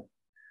wickedness,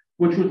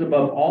 which was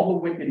above all the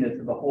wickedness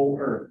of the whole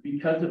earth,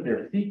 because of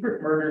their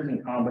secret murders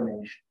and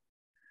combination.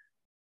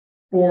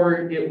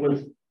 For it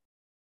was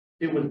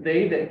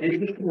they that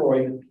did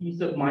destroy the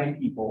peace of my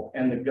people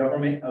and the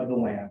government of the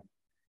land.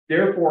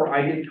 Therefore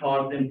I did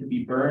cause them to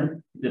be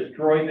burned, to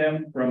destroy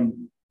them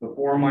from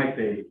before my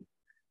face,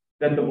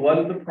 that the blood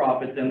of the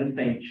prophets and the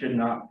saints should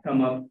not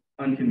come up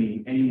unto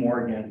me any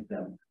more against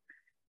them.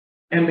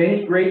 And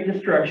many great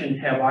destructions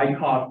have I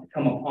caused to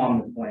come upon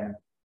this land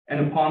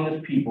and upon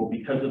this people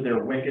because of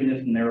their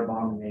wickedness and their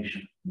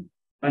abomination.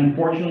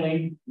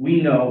 Unfortunately, we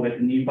know that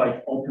the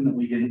Nephites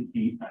ultimately didn't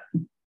keep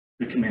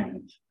the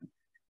commandments.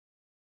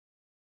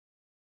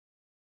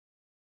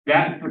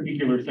 That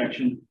particular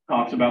section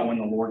talks about when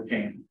the Lord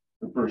came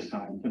the first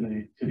time to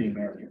the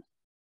Americans.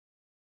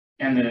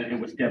 And it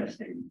was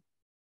devastating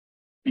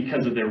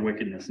because of their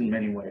wickedness in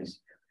many ways.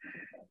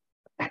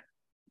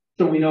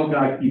 So we know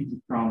God keeps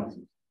his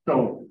promises.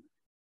 So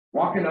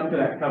walking up to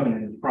that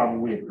covenant is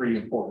probably a pretty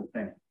important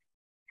thing.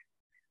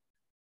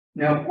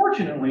 Now,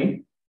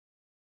 fortunately,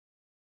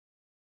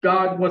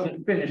 God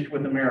wasn't finished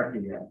with America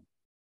yet.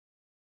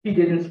 He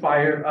did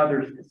inspire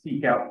others to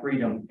seek out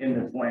freedom in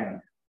this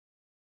land.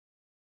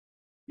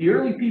 The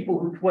early people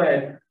who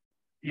fled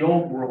the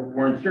old world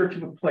were in search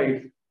of a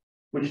place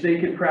which they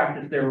could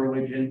practice their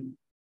religion,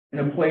 in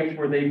a place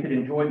where they could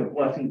enjoy the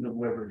blessings of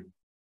liberty.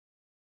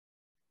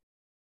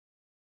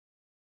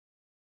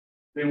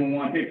 Anyone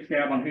want to take a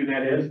stab on who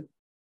that is?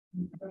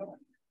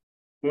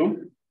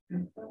 Who?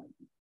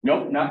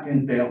 Nope, not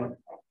Tinsdale.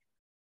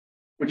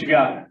 What you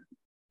got?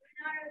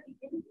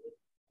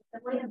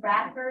 William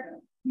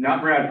Bradford.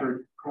 Not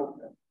Bradford.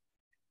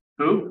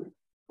 Who?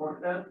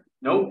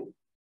 Nope.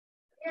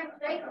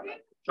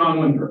 John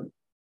Winthrop.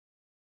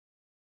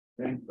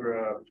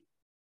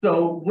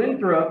 So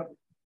Winthrop,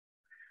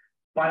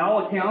 by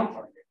all accounts,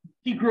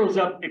 he grows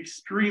up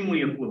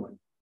extremely affluent.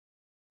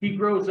 He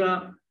grows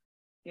up,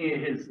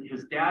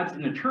 his dad's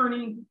an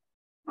attorney.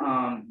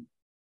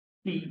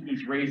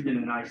 He's raised in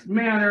a nice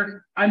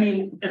manner. I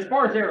mean, as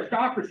far as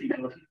aristocracy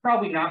goes, he's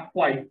probably not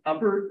quite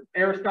upper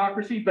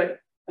aristocracy, but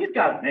he's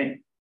got a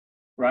name,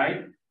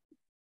 right?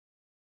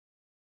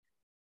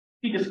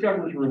 He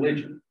discovers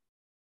religion.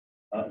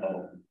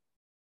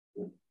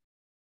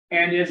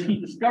 And as he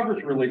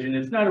discovers religion,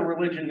 it's not a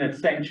religion that's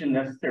sanctioned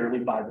necessarily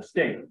by the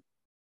state.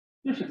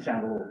 This should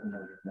sound a little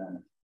familiar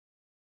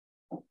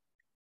now.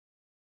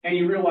 And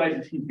he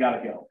realizes he's got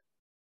to go.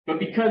 But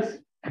because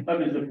of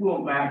his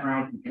affluent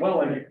background, he's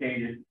well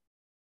educated,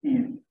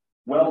 he's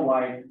well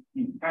liked,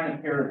 he's kind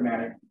of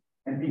charismatic,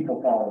 and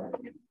people follow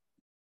him.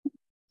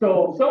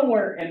 So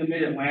somewhere in the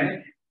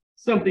mid-Atlantic,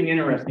 something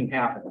interesting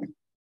happens.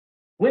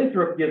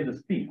 Winthrop gives a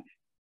speech.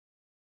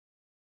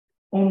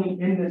 Only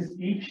in this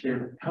speech,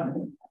 there's a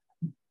covenant.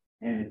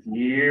 And it's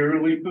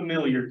eerily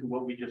familiar to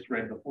what we just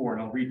read before,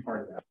 and I'll read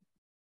part of that.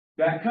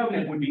 That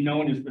covenant would be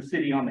known as the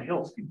City on the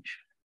Hill speech.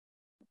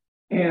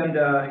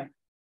 And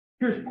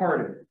here's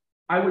part of it.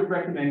 I would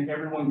recommend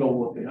everyone go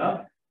look it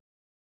up.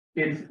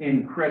 It's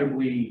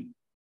incredibly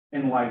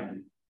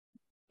enlightening.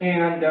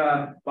 And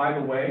by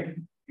the way,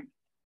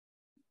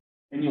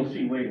 and you'll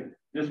see later,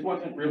 this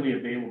wasn't really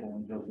available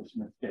in Joseph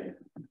Smith's day.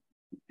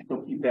 So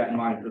keep that in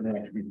mind for the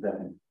next few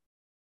seconds.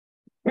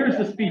 Here's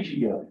the speech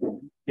he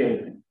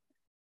gave.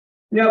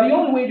 Now, the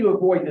only way to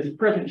avoid this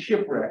present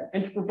shipwreck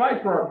and to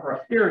provide for our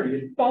prosperity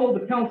is to follow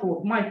the counsel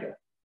of Micah,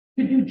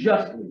 to do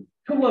justly,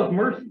 to love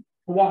mercy,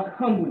 to walk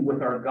humbly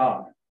with our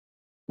God.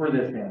 For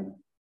this end,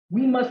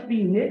 we must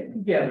be knit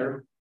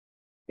together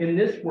in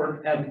this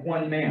work as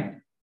one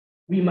man.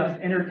 We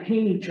must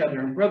entertain each other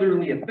in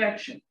brotherly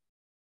affection.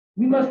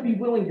 We must be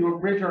willing to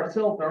abridge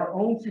ourselves our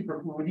own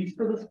superfluities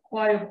for the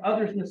supply of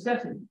others'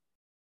 necessities.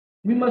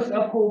 We must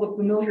uphold a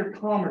familiar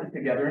commerce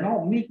together in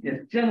all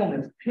meekness,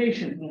 gentleness,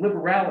 patience, and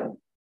liberality.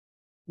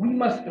 We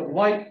must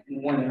delight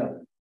in one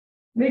another,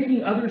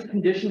 making others'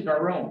 conditions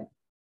our own.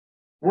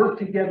 Work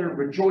together,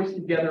 rejoice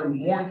together,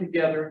 mourn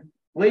together,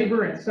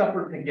 labor and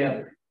suffer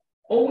together,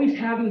 always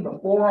having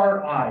before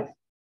our eyes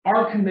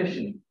our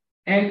commission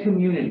and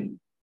community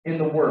in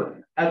the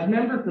work as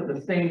members of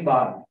the same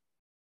body.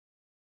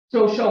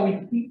 So shall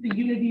we keep the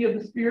unity of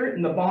the Spirit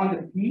in the bond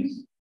of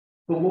peace?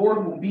 The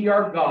Lord will be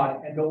our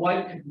God and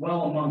delight to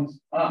dwell amongst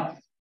us.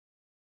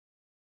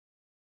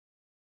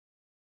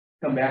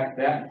 Come back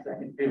to that in a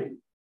second too.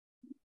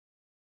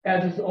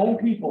 As his own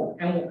people,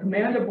 and will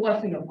command a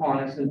blessing upon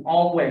us in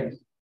all ways,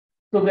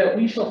 so that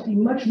we shall see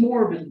much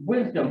more of his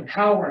wisdom,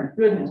 power, and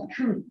goodness,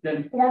 truth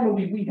than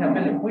formerly we have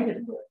been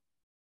acquainted with.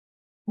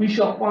 We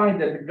shall find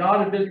that the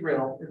God of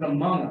Israel is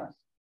among us.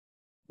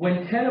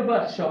 When 10 of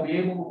us shall be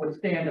able to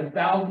withstand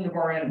 1,000 of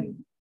our enemies,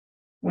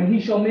 when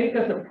he shall make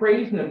us a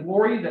praise and a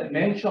glory that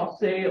men shall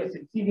say of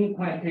succeeding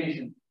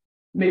plantations,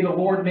 may the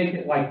Lord make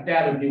it like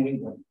that of New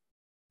England.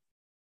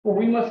 For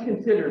we must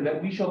consider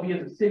that we shall be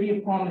as a city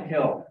upon the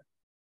hill.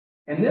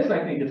 And this,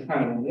 I think, is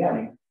kind of a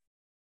warning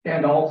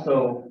and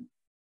also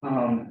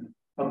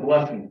a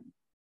blessing.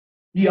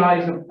 The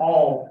eyes of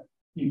all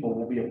people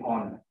will be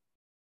upon us,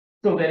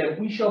 so that if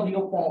we shall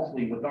deal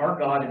falsely with our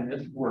God in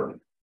this work,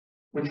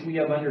 which we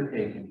have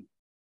undertaken,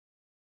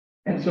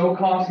 and so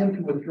cause him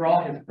to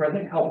withdraw his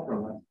present help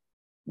from us,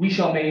 we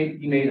shall be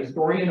made a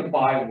story and a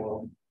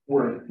byword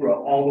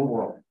throughout all the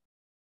world.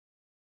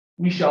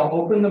 We shall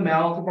open the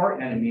mouths of our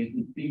enemies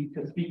and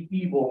speak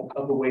evil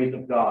of the ways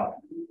of God,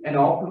 and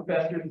all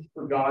professors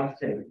for God's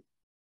sake.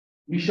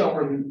 We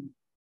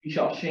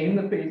shall shame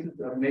the faces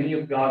of many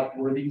of God's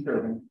worthy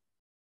servants,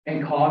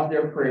 and cause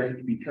their prayers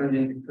to be turned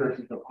into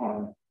curses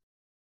upon us,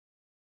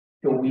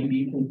 till we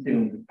be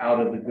consumed out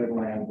of the good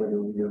land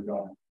whither we are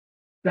going.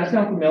 Does that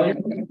sound familiar?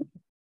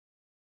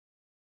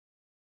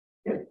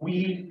 If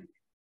we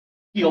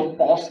deal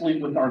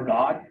falsely with our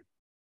God,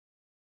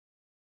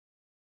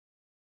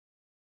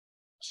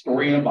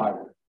 story in a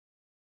Bible,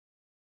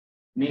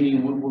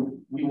 meaning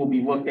we will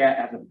be looked at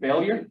as a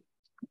failure,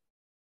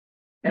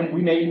 and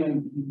we may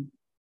even be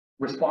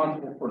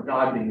responsible for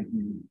God being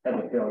viewed as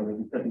a failure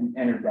because we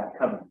entered that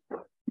covenant.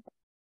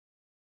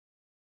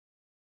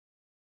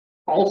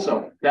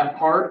 Also, that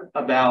part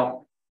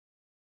about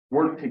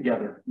work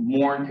together,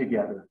 mourn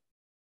together,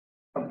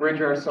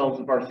 abridge ourselves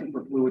of our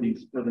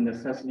superfluities for the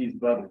necessities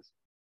of others,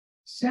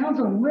 sounds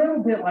a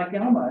little bit like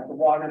Alma at the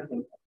waters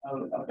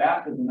of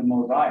baptism in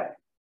Mosiah,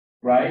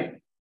 right?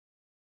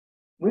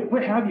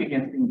 What have you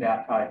against being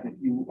baptized if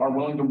you are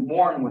willing to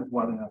mourn with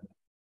one another?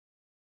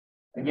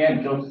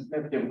 Again, Joseph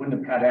Smith wouldn't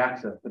have had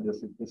access to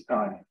this at this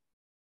time.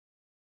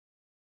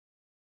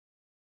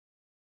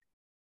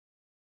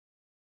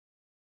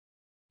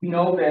 We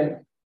know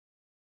that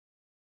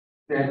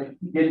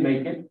he did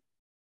make it.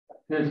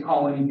 His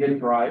colony did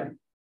thrive.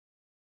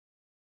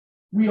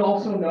 We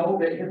also know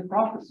that his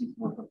prophecies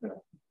were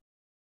fulfilled.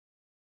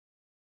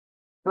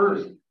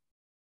 First,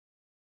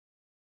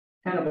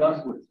 10 of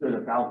us withstood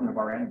 1,000 of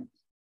our enemies.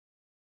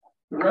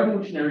 The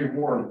Revolutionary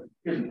War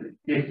is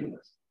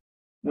ridiculous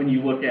when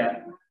you look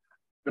at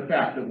the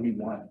fact that we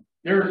won.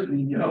 There's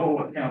no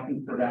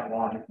accounting for that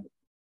logic.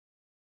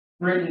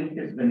 Britain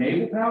is the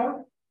naval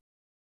power.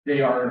 They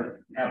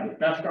have the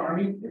best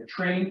army. They're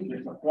trained.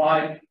 They're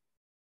supplied.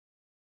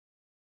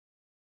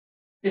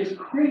 It's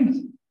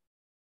crazy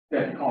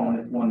that the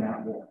colonists won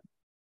that war,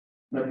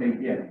 but they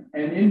did.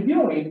 And in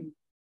doing,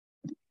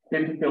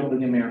 they fulfilled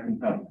the American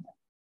covenant.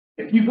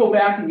 If you go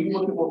back and you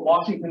look at what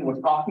Washington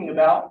was talking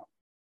about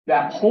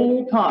that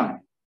whole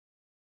time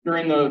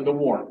during the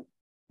war,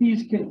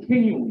 he's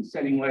continually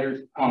sending letters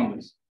to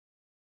Congress,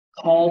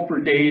 call for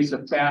days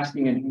of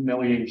fasting and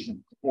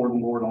humiliation before the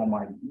Lord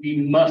Almighty.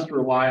 We must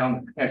rely on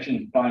the protection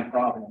of divine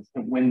providence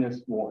to win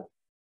this war.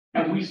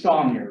 And we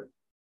saw miracles.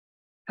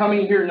 How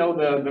many here know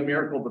the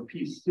miracle of the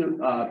pea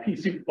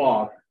soup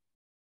bog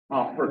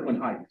off Brooklyn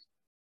Heights?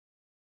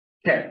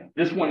 Okay,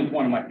 this one is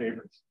one of my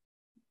favorites.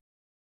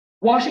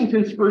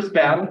 Washington's first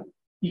battle,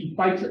 he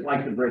fights it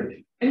like the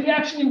British, and he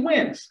actually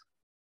wins.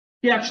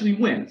 He actually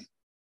wins.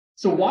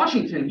 So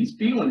Washington, he's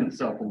feeling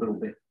himself a little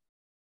bit.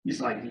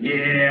 He's like,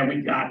 yeah, we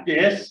got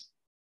this.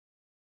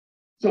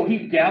 So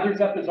he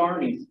gathers up his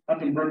armies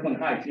up in Brooklyn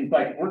Heights. He's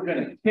like, we're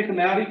going to kick them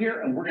out of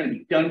here, and we're going to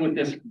be done with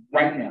this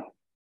right now.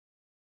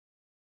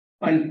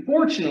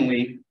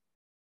 Unfortunately,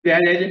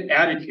 that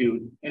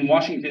attitude, and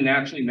Washington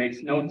actually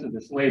makes notes of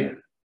this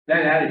later,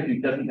 that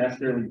attitude doesn't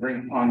necessarily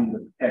bring upon you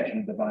the protection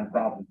of divine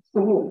providence. It's a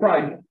little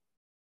prideful.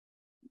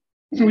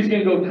 So he's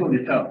going to go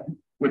toe-to-toe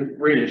with the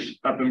British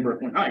up in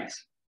Brooklyn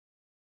Heights.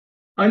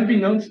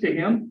 Unbeknownst to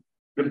him,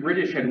 the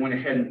British had went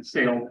ahead and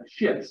sailed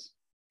ships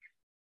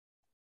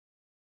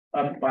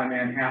up by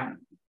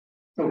Manhattan.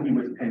 So he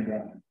was pinned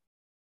down.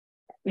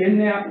 In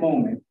that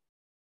moment,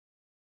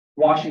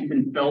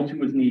 Washington fell to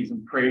his knees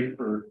and prayed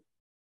for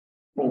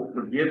both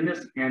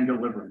forgiveness and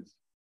deliverance.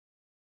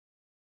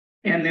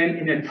 And then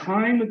in a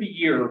time of the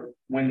year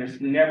when this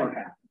never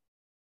happened,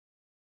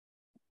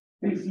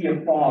 they see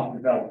a fog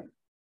develop.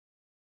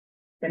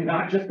 And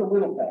not just a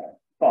little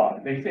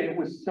fog. They say it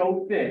was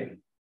so thick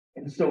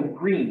and so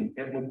green,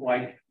 it looked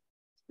like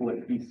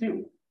split pea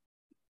soup.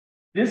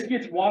 This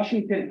gets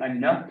Washington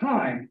enough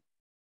time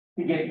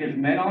to get his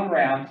men on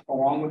rafts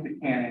along with the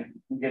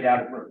cannon and get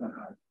out of Brooklyn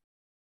Heights.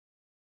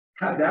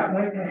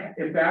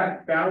 If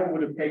that battle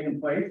would have taken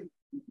place,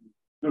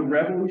 the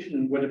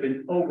revolution would have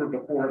been over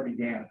before it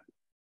began.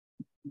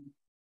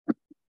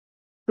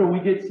 So we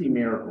did see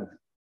miracles.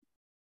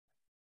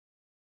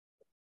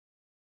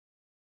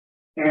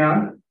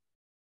 And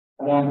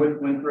along with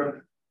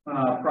Winthrop's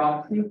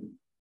prophecy,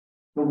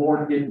 the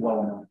Lord did dwell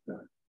amongst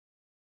us.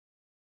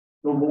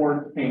 The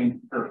Lord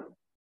came early.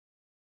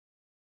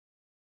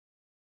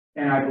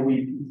 And I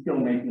believe he's still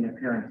making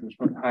appearances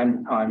from time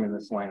to time in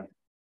this land.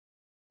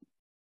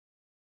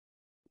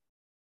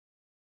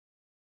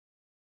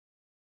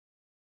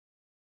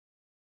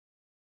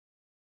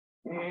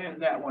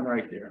 And that one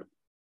right there.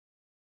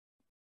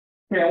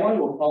 Okay, I want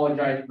to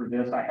apologize for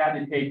this. I had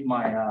to take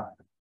my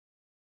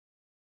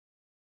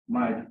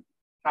my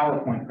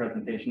PowerPoint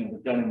presentation. It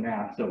was done in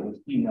math, so it was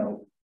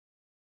keynote.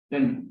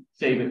 Then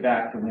save it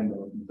back to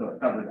Windows, and so it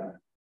covered that.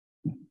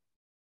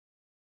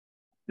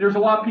 There's a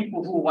lot of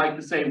people who like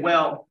to say,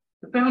 well,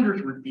 the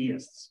founders were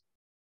deists.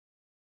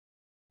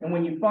 And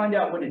when you find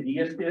out what a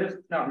deist is,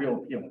 it's not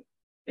real appealing.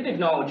 It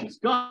acknowledges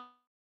God.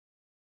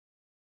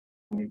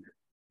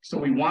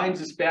 So he winds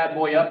this bad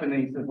boy up and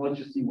then he says, let's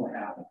just see what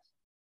happens.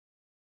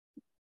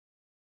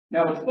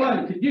 Now, it's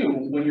fun to do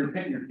when you're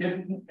pitting your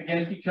kids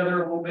against each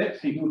other a little bit,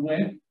 see who would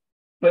win,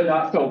 but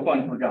not so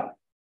fun for God.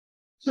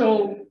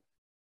 So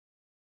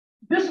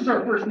this is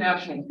our first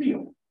national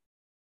field.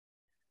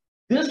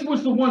 This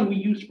was the one we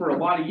used for a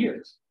lot of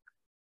years.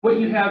 What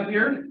you have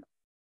here,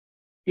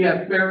 you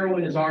have Pharaoh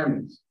and his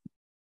armies.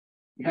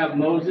 You have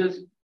Moses,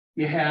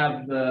 you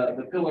have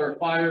the pillar of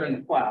fire and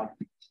the cloud.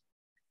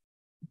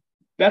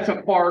 That's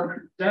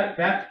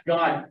that's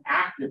God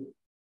active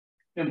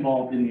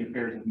involved in the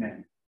affairs of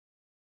men,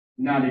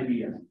 not a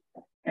deist.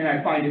 And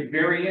I find it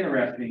very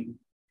interesting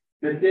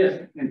that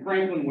this, and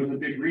Franklin was a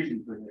big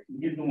reason for this.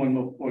 He's the one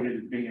most quoted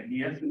as being a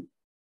deist.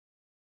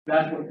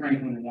 That's what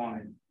Franklin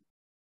wanted.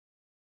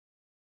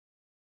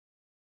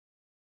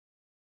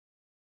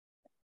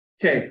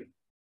 Okay,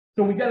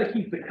 so we got to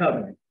keep the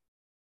covenant.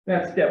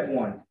 That's step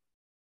one.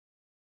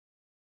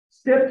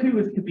 Step two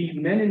is to be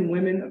men and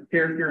women of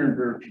character and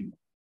virtue.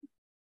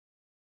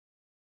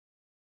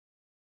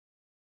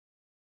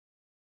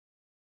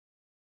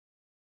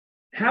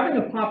 Having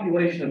a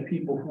population of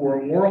people who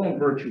are moral and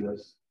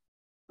virtuous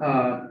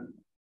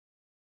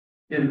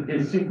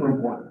is super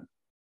important.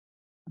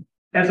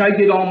 As I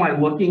did all my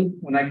looking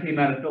when I came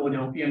out of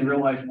Philadelphia and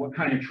realized what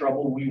kind of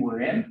trouble we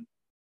were in,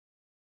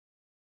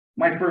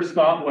 my first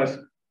thought was,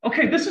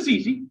 okay, this is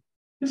easy.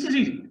 This is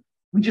easy.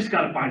 We just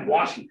got to find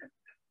Washington.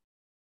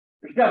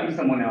 There's got to be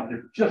someone out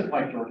there just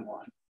like George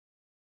Washington.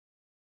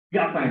 We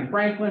got to find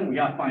Franklin. We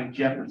got to find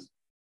Jefferson.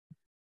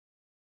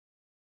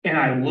 And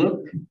I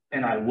looked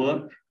and I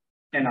looked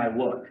and I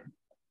looked,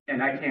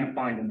 and I can't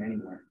find them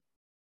anywhere.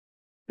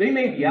 They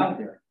may be out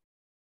there,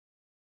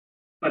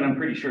 but I'm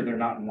pretty sure they're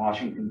not in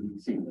Washington,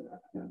 D.C.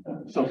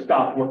 So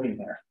stop looking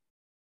there.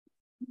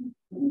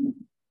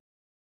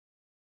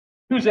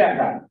 Who's that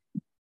guy?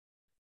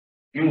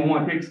 Anyone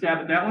want to take a stab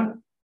at that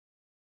one?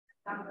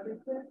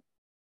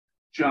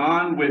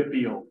 John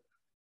Whitfield.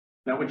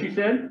 Is that what you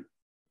said?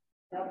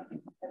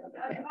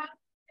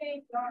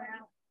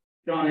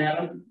 John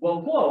Adams.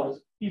 Well, close.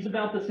 He's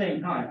about the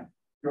same time.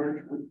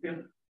 George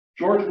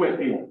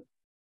Whitfield.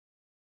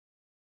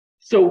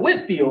 So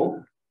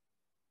Whitfield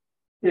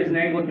is an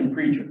Anglican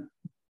preacher.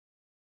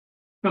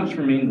 Comes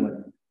from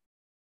England.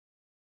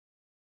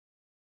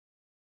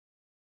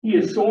 He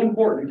is so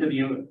important to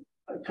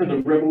the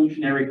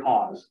revolutionary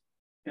cause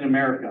in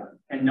America,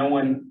 and no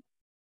one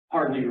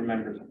hardly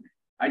remembers him.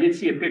 I did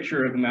see a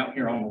picture of him out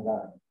here on the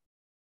wall.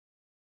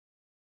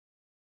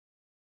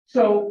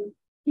 So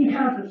he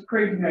has this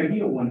crazy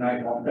idea one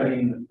night while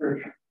studying the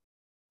scripture.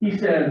 He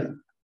says,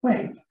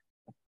 wait,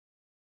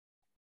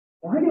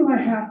 why do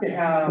I have to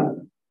have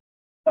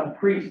a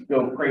priest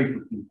go pray for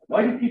people?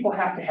 Why do people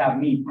have to have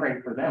me pray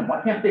for them?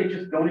 Why can't they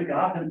just go to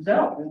God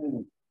themselves?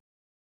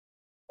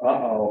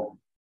 Uh-oh.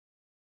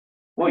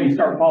 Well, you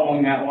start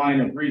following that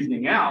line of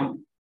reasoning out.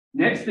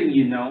 Next thing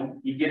you know,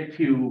 you get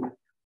to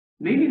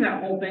maybe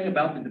that whole thing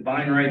about the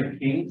divine right of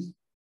kings,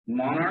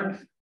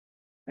 monarchs,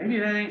 maybe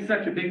that ain't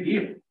such a big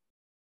deal.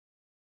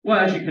 Well,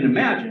 as you can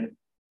imagine,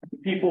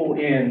 people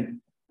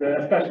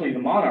especially the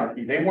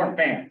monarchy, they weren't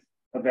fans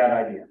of that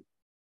idea.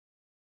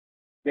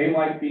 They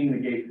like being the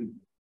gatekeeper.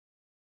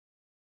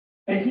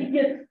 And he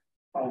gets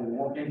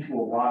into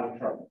a lot of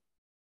trouble,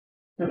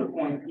 to the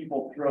point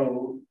people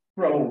throw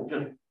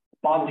just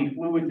bodily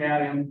fluids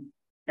at him,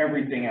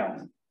 everything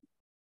else.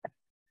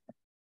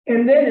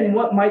 And then in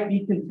what might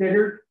be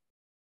considered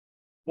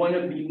one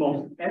of the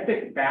most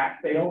epic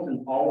back fails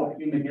in all of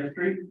human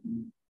history,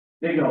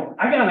 they go,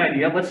 I got an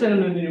idea, let's send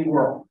him to the New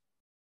World.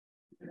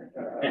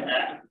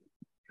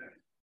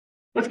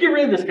 Let's get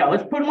rid of this guy.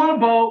 Let's put him on a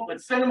boat.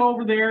 Let's send him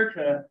over there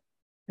to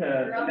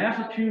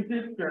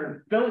Massachusetts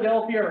or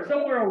Philadelphia or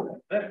somewhere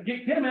over there.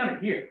 Get him out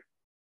of here.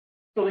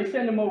 So they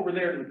send him over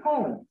there to the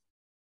colonies.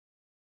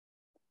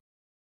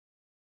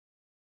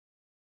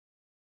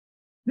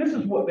 This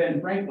is what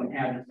Ben Franklin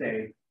had to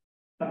say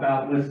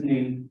about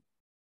listening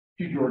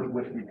to George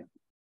Whitefield.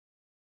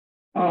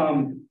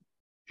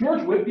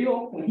 George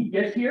Whitefield, when he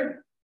gets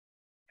here,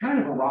 kind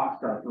of a rock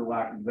star, for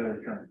lack of a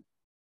better term.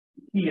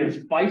 He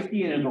is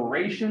feisty in his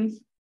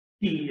orations,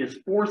 he is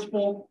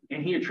forceful,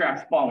 and he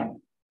attracts following.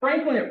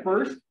 Franklin, at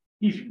first,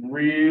 he's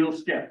real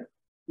skeptical.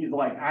 He's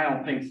like, I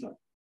don't think so.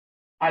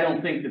 I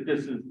don't think that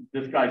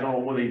this guy's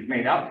all what he's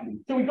made out to be.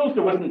 So he goes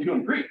to listen to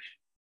him preach.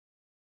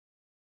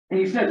 And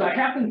he says, I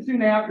happened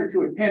soon after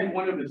to attend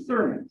one of his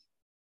sermons,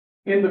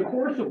 in the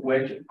course of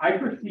which I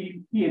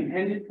perceived he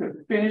intended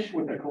to finish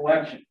with a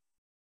collection.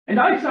 And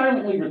I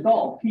silently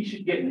resolved he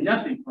should get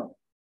nothing from it.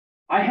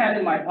 I had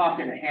in my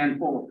pocket a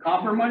handful of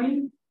copper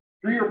money,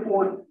 3 or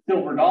 4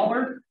 silver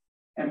dollars,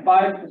 and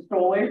 5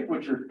 pistoles,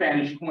 which are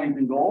Spanish coins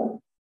in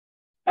gold.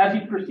 As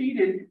he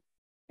proceeded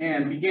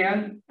and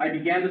I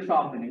began to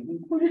soften and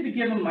concluded to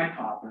give him my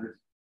coppers.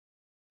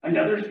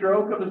 Another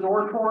stroke of his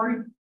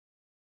oratory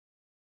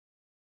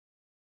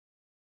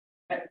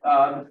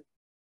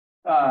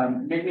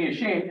made me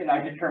ashamed, and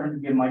I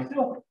determined to give my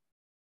silver.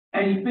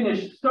 And he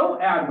finished so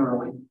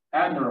admirably,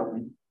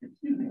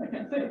 excuse me, I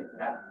can't say it,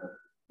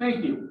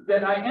 thank you,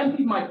 that I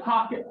emptied my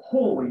pocket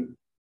wholly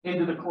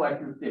into the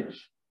collector's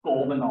dish,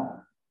 gold and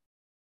all.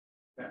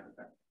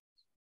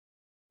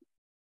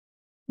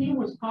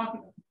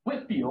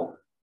 Whitefield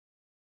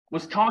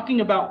was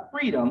talking about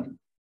freedom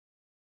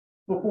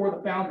before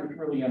the founders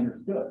really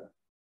understood.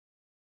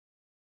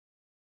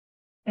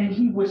 And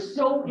he was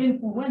so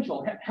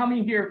influential. How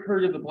many here have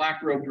heard of the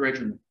Black Robe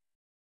Regiment?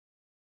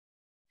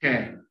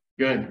 Okay,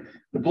 good.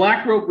 The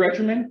Black Robe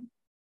Regiment,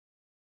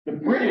 the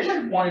British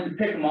wanted to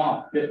pick them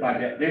off bit by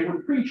bit. They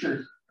were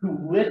preachers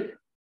who lit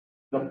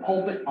the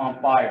pulpit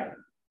on fire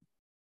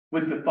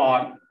with the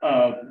thought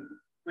of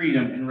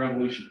freedom and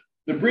revolution.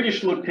 The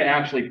British looked to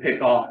actually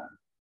pick off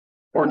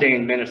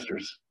ordained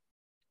ministers.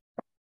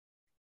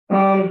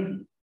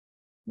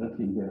 Let's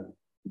see here.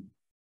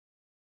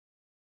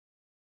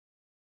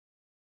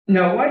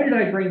 Now, why did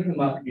I bring him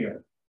up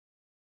here?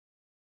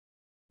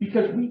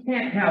 Because we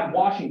can't have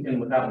Washington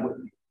without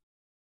Whitney.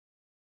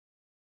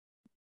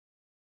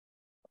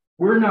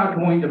 We're not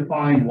going to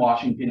find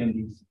Washington in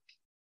D.C.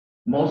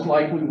 Most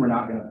likely, we're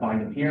not going to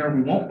find him here.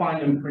 We won't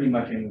find him pretty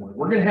much anywhere.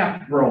 We're going to have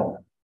to grow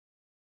him.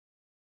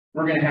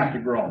 We're going to have to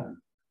grow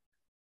him.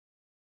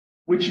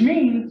 Which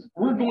means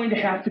we're going to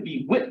have to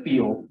be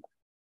Whitefield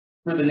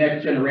for the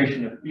next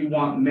generation if we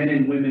want men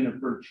and women of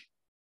virtue.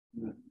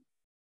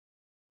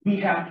 We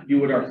have to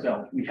do it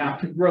ourselves. We have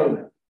to grow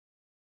them.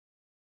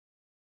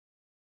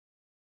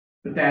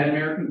 But that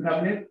American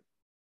covenant,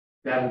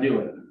 that'll do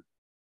it.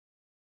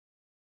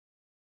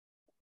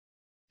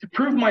 To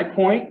prove my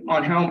point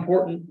on how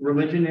important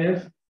religion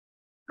is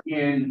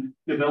in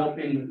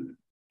developing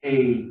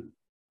a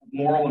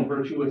moral and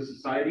virtuous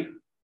society,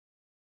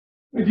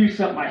 I'm going to do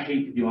something I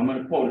hate to do. I'm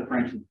going to quote a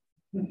Frenchman.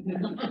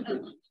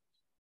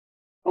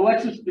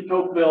 Alexis de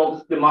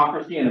Tocqueville's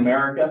Democracy in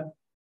America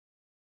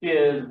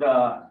is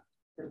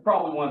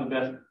probably one of the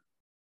best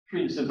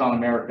treatises on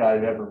America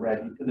I've ever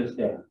read to this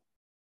day.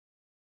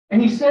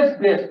 And he says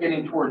this,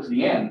 getting towards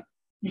the end.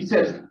 He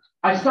says,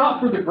 I sought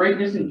for the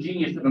greatness and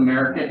genius of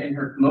America in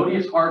her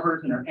commodious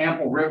harbors and her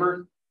ample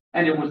rivers,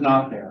 and it was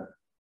not there.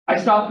 I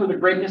sought for the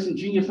greatness and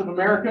genius of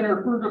America in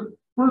her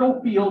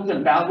fertile fields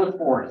and boundless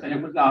forests, and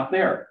it was not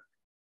there.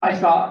 I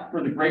sought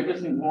for the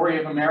greatness and glory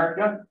of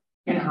America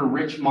in her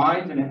rich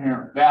mines and in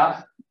her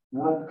vast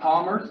world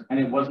commerce, and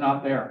it was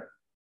not there.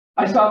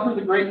 I sought for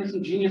the greatness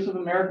and genius of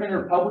America in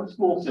her public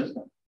school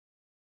system.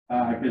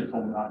 I could have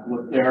told them not to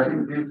look there.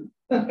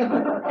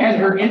 And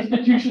her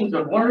institutions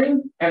of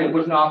learning, and it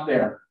was not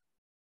there.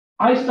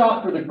 I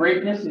sought for the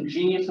greatness and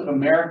genius of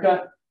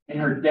America in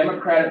her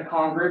democratic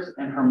Congress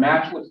and her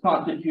matchless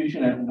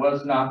Constitution, and it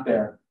was not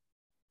there.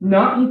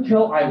 Not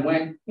until I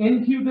went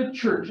into the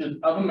churches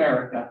of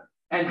America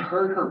and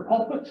heard her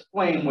pulpits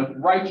flame with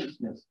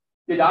righteousness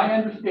did I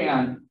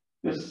understand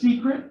the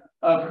secret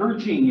of her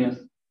genius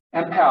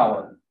and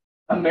power.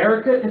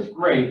 America is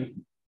great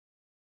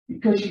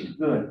because she's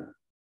good.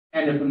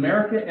 And if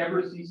America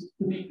ever ceases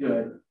to be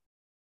good,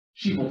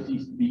 she will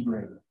cease to be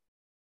great.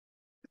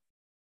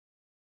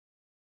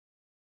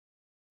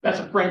 That's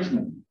a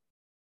Frenchman.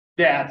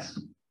 That's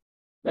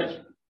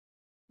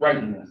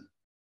writing this.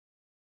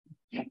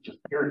 Can't just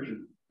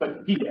parachute,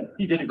 but he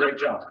did a great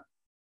job.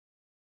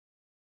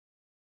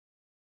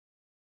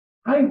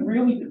 I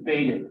really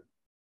debated.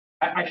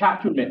 I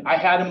have to admit, I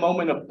had a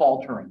moment of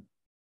faltering.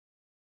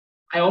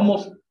 I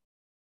almost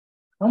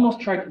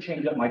tried to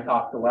change up my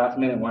talk the last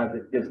minute when I was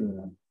at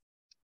Disneyland.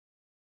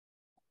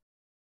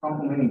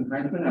 Complimenting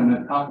Frenchmen, I'm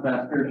going to talk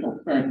about spiritual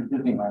experience at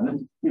Disneyland.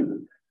 This is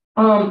stupid.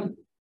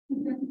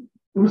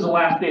 It was the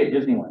last day at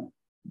Disneyland.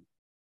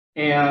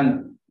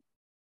 And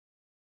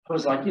I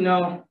was like,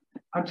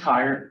 I'm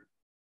tired.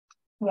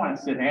 I want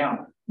to sit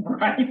down,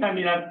 right? I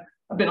mean,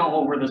 I've been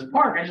all over this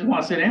park. I just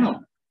want to sit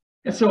down.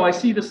 And so I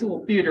see this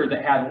little theater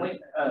that had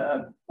like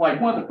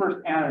one of the first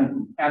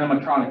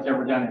animatronics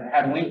ever done. It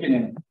had Lincoln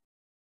in it.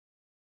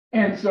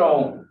 And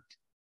so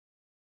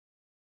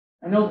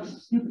I know this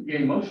is stupid to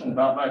get emotional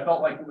about, but I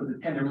felt like it was a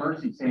tender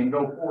mercy saying,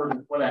 go forward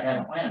with what I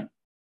had planned.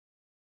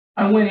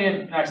 I went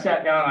in and I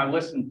sat down and I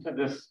listened to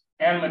this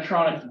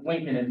animatronics of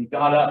Lincoln as he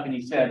got up and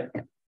he said,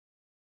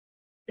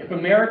 if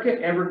America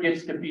ever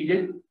gets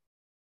defeated,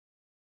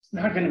 it's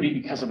not going to be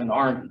because of an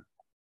army.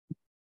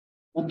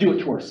 We'll do it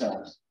to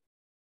ourselves.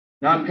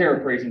 Now I'm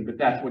paraphrasing, but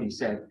that's what he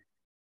said.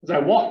 As I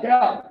walked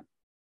out,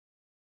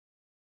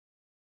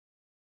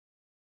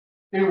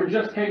 they were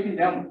just taking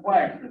down the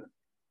flag.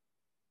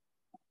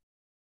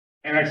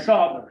 And I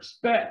saw the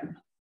respect,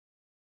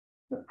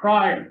 the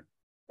pride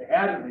they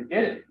had when they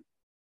did it.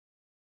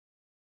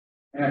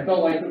 And I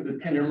felt like it was the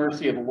tender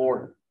mercy of the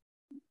Lord.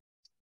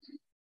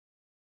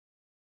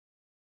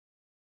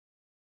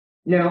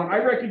 Now, I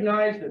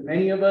recognize that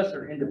many of us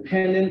are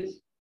independent.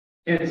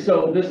 And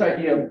so this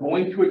idea of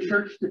going to a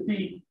church to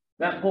see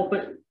that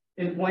pulpit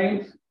in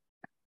flames,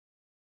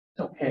 it's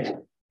okay.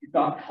 He's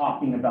not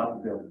talking about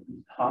the building.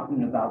 He's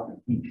talking about the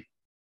teaching.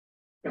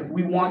 If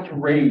we want to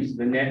raise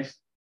the next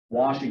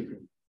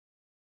Washington,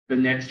 the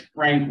next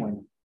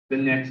Franklin, the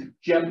next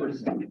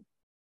Jefferson,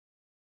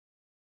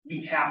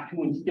 we have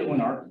to instill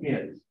in our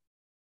kids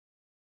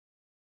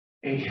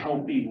a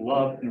healthy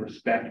love and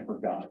respect for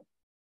God.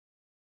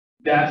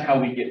 That's how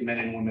we get men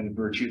and women of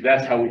virtue.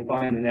 That's how we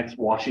find the next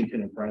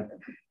Washington and Franklin.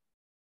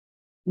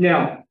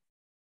 Now,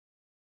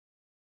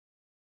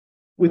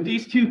 with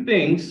these two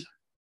things, it's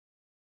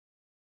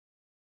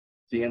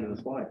the end of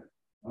the slide.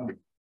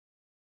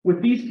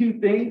 With these two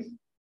things,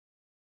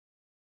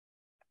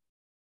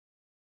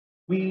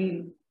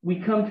 we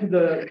come to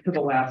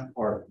the last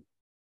part.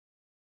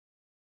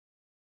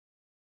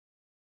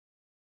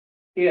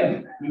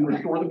 If we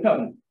restore the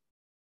covenant,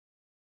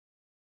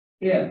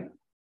 if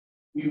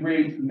we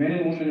raise men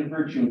and women of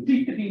virtue and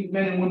seek to be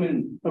men and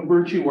women of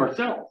virtue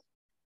ourselves,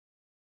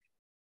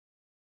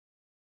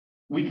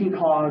 we can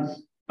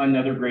cause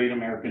another great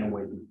American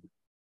awakening.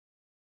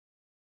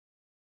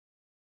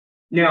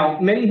 Now,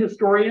 many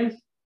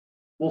historians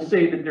will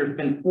say that there's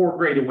been 4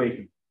 great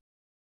awakenings.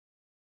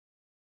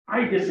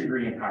 I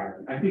disagree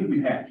entirely. I think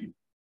we've had 2.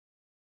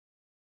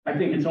 I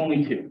think it's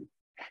only 2.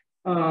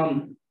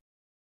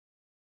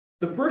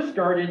 The first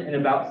started in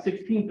about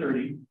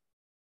 1630,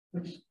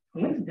 which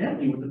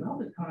coincidentally was about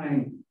the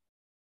time,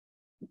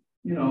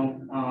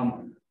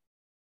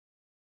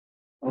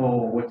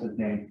 what's his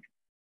name?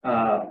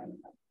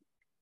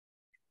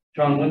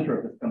 John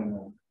Winthrop is coming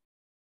along.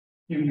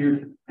 A few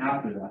years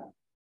after that.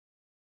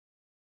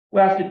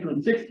 Lasted from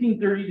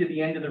 1630 to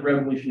the end of the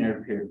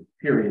Revolutionary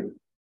period.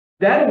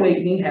 That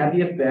awakening had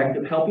the effect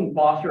of helping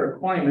foster a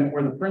climate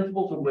where the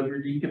principles of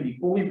liberty could be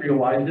fully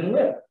realized and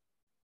lived.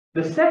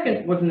 The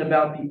second was in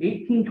about the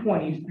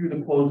 1820s through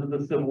the close of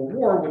the Civil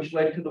War, which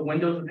led to the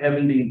windows of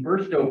heaven being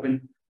burst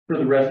open for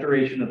the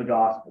restoration of the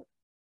gospel.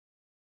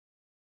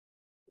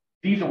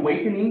 These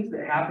awakenings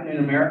that happen in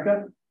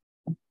America,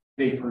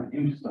 they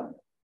produce something.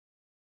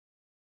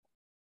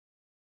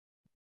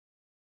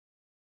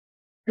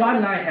 God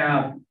and I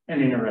have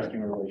an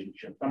interesting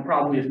relationship. I'm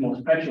probably his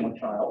most petulant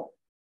child.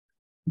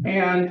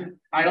 And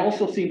I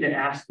also seem to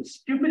ask the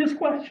stupidest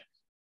questions.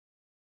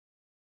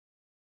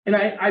 And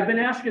I've been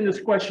asking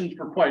this question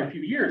for quite a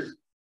few years.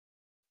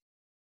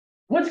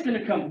 What's going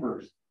to come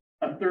first?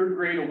 A third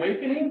great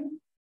awakening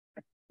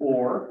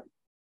or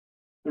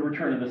the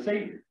return of the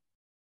Savior?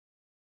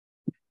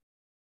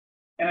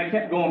 And I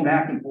kept going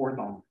back and forth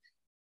on this.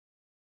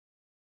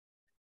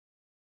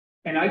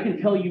 And I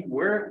can tell you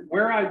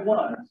where I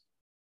was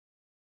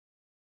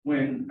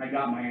when I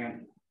got my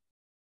answer.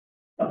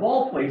 Of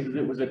all places,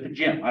 it was at the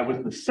gym. I was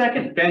the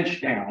second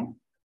bench down,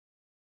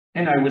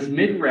 and I was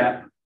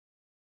mid-rep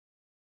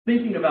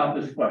thinking about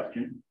this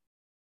question.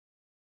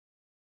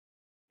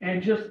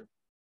 And just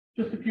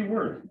a few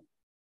words.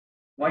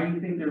 Why do you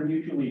think they're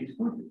mutually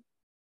exclusive?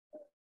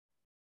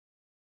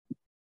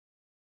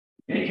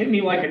 And it hit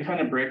me like a ton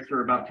of bricks or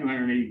about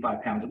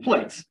 285 pounds of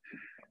plates.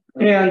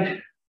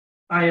 And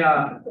I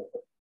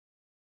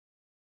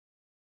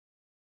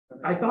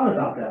thought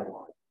about that a lot.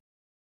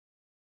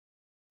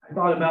 I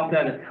thought about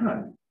that a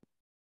ton.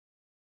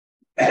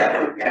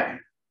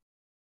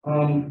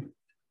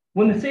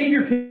 When the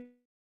Savior came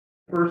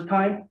the first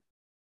time,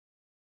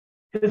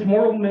 for his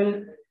mortal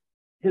ministry,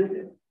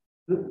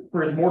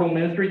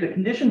 the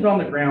conditions on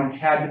the ground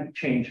had to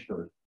change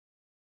first.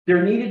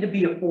 There needed to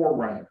be a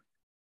forerunner.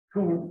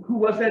 Who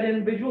was that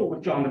individual? It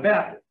was John the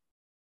Baptist.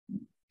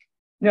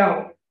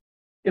 Now,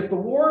 if the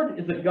Lord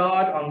is a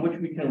God on which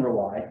we can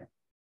rely,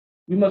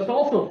 we must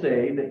also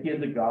say that he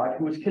is a God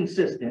who is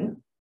consistent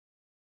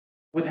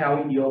with how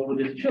he deals with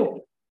his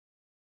children.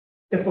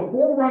 If a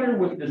forerunner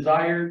was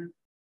desired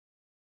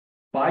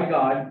by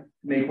God to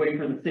make way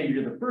for the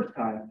Savior the first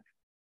time,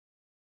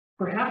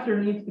 perhaps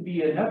there needs to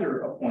be another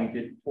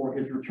appointed for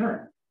his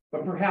return.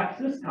 But perhaps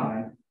this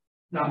time,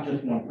 not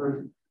just one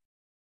person.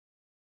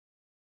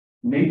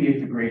 Maybe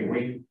it's a great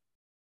awakening.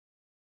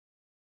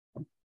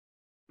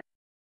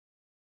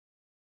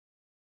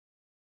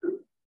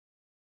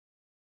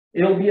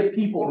 It'll be a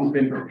people who've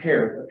been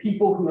prepared, a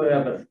people who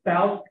have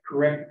espoused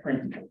correct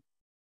principles,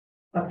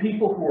 a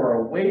people who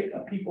are awake,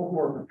 a people who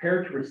are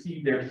prepared to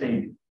receive their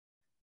Savior,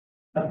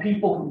 a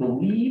people who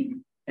believe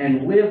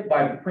and live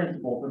by the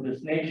principles of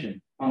this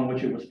nation on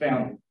which it was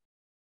founded,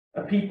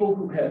 a people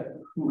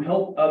who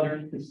help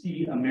others to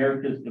see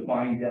America's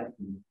divine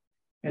destiny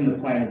in the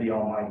plan of the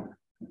Almighty.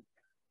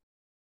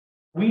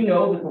 We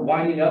know that the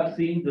winding up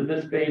scenes of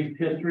this phase of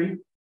history,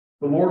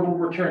 the Lord will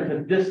return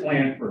to this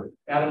land first,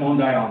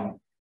 Adamondiama.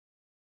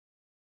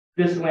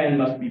 This land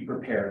must be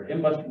prepared.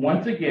 It must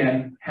once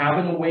again have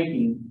an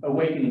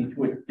awakening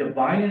to its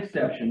divine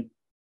inception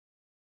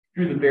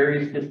through the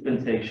various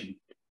dispensations.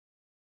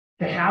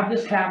 To have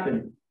this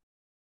happen,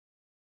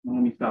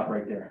 let me stop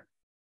right there.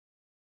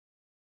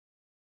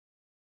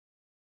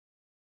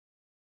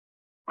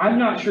 I'm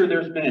not sure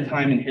there's been a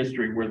time in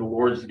history where the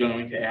Lord is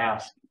going to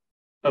ask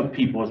of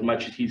people as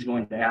much as he's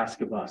going to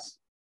ask of us.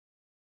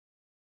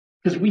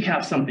 Because we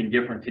have something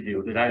different to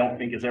do that I don't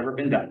think has ever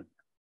been done.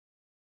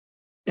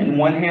 In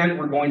one hand,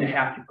 we're going to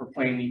have to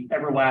proclaim the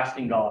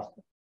everlasting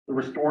gospel, the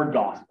restored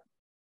gospel.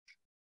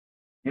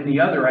 In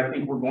the other, I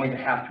think we're going to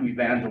have to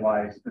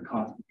evangelize the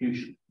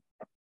Constitution.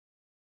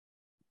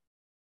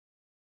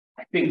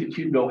 I think the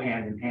two go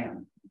hand in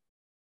hand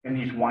in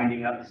these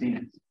winding up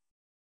scenes.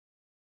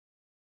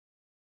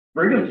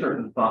 Brigham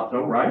certainly thought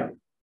so, right?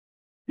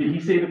 Did he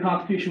say the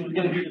Constitution was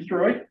going to be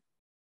destroyed?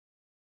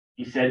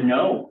 He said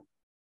no.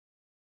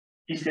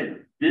 He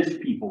said this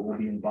people will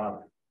be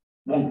inviolate,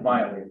 won't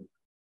violate it.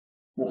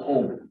 We'll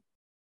hold it.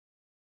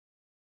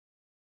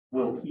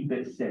 We'll keep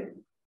it safe.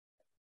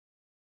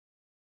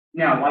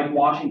 Now, like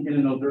Washington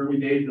in those early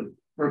days of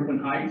Brooklyn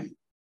Heights,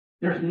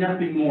 there's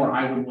nothing more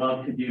I would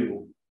love to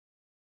do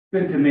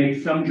than to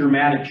make some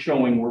dramatic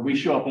showing where we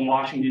show up in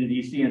Washington,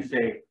 D.C. and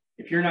say,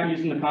 if you're not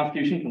using the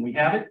Constitution, can we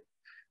have it?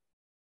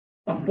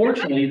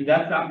 Unfortunately,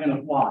 that's not going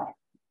to fly.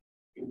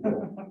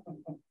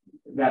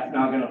 That's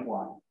not going to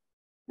fly.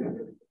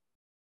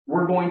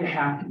 We're going to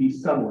have to be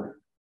subtler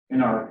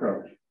in our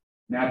approach.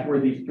 And that's where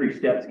these 3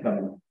 steps come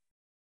in.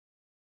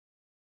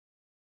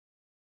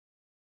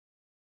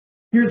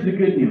 Here's the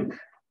good news.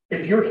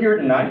 If you're here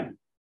tonight,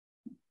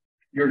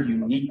 you're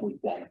uniquely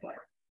qualified.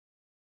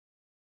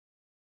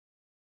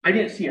 I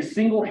didn't see a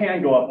single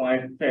hand go up when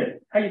I said,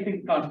 how do you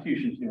think the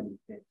Constitution is going to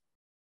be?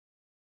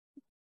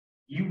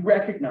 You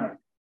recognize it.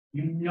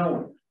 You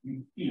know it.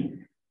 You feel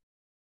it.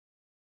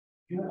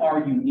 You are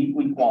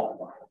uniquely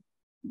qualified.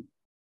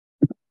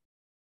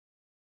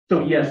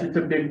 So yes, it's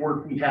a big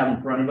work we have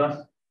in front of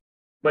us,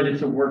 but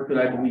it's a work that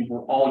I believe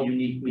we're all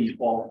uniquely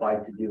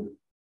qualified to do.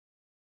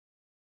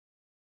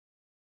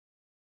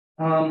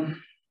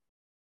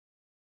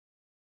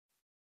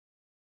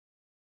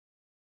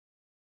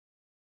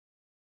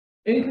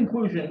 In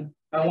conclusion,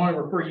 I want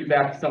to refer you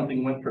back to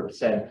something Winthrop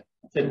said.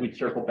 I said we'd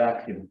circle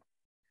back to.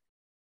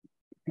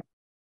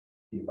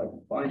 See if I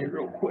can find it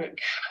real quick.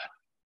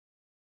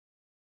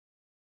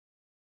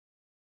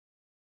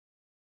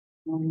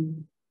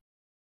 Line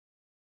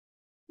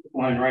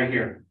right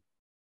here.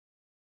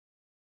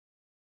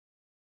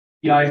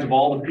 The eyes of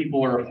all the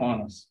people are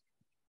upon us.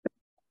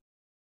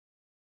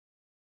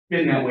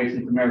 Been that way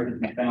since America's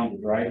been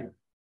founded, right?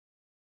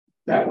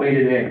 That way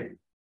today.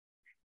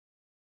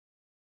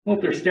 Well,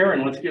 if they're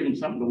staring, let's give them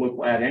something to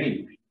look at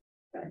anyway.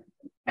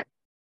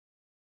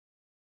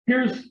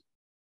 Here's,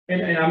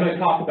 and I'm going to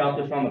talk about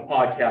this on the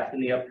podcast in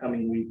the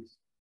upcoming weeks.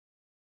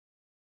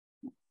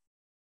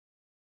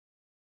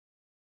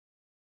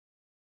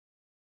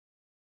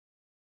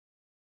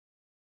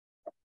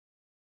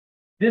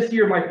 This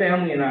year, my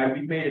family and I,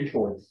 we've made a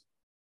choice.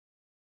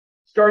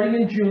 Starting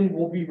in June,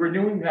 we'll be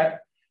renewing that.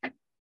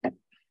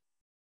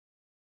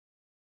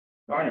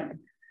 Darn it.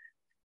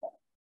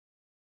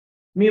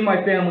 Me and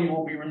my family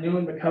will be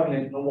renewing the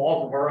covenant in the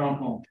walls of our own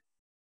home.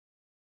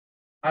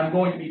 I'm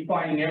going to be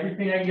finding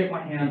everything I can get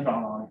my hands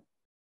on it.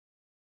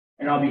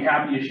 And I'll be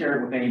happy to share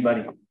it with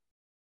anybody.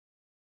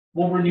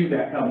 We'll renew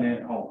that covenant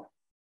at home.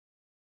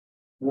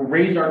 We'll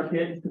raise our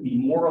kids to be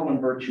moral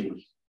and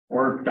virtuous,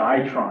 or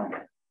die trying.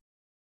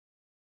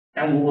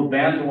 And we'll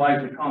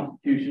evangelize the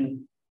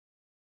Constitution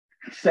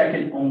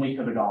second only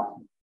to the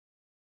gospel.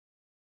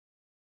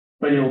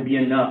 But it'll be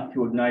enough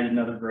to ignite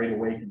another great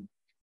awakening.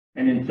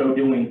 And in so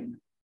doing,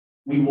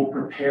 we will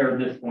prepare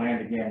this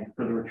land again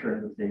for the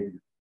return of the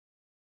Savior.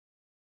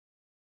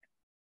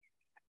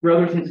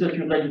 Brothers and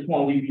sisters, I just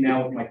want to leave you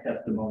now with my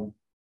testimony.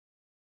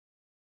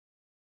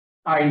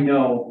 I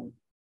know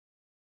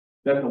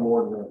that the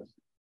Lord lives.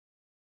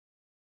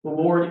 The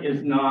Lord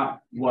is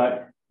not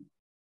what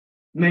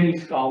many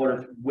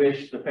scholars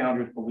wish the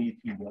founders believed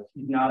he was.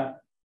 He's not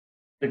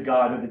the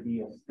God of the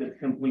deists that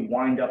simply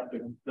wind up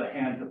the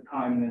hands of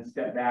time and then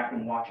step back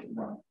and watch it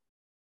run.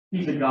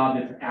 He's a God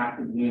that's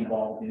actively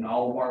involved in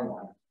all of our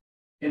lives,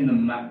 in the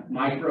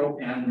micro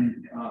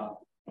and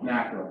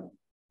macro.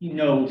 He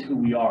knows who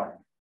we are.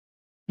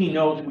 He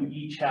knows we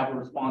each have a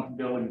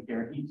responsibility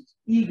here. He's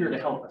eager to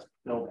help us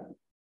fulfill that.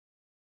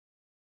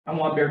 I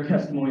want to bear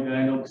testimony that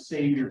I know the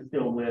Savior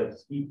still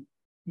lives. He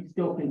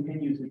still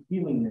continues his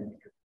healing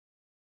ministry.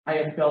 I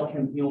have felt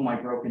him heal my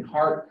broken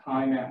heart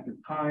time after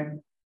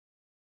time,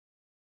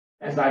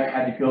 as I've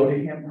had to go to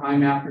him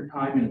time after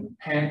time and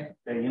repent,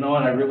 say, you know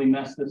what, I really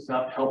messed this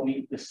up. Help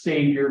me. The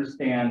Savior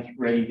stands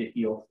ready to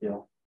heal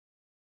still.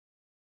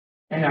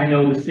 And I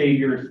know the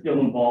Savior is still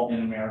involved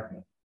in America.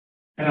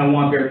 And I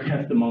want to bear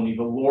testimony.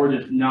 The Lord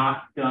is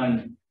not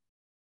done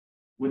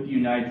with the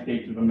United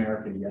States of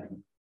America yet.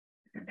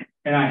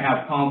 And I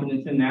have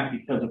confidence in that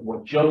because of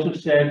what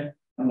Joseph said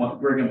and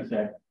what Brigham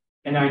said.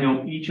 And I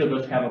know each of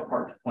us have a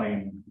part to play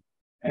in it.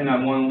 And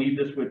I want to leave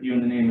this with you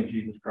in the name of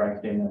Jesus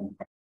Christ. Amen.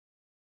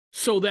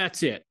 So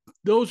that's it.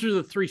 Those are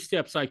the 3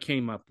 steps I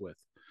came up with.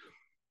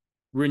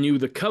 Renew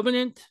the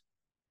covenant,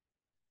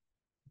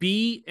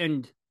 be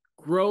and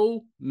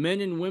grow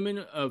men and women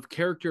of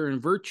character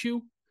and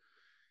virtue,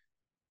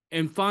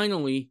 and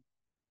finally,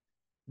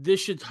 this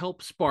should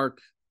help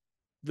spark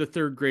the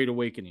 3rd Great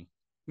Awakening.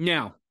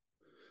 Now,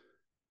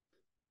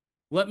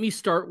 let me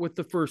start with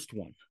the first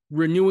one,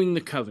 renewing the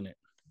covenant.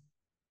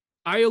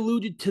 I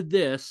alluded to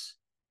this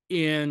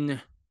in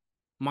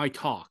my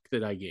talk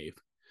that I gave.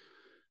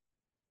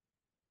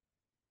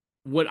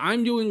 What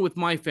I'm doing with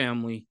my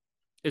family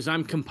is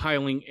I'm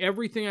compiling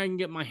everything I can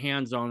get my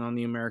hands on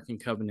the American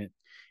Covenant,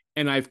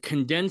 and I've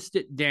condensed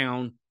it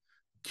down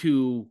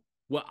to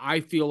what I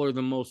feel are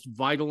the most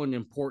vital and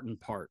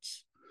important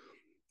parts.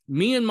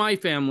 Me and my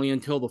family,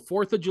 until the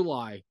 4th of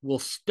July, will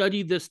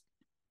study this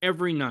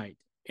every night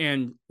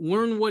and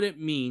learn what it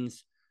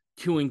means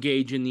to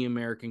engage in the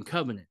American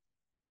Covenant.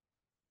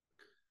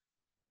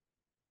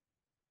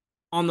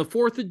 On the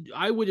 4th,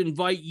 I would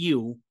invite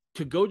you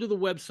to go to the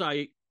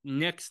website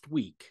next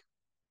week.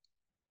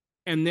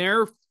 And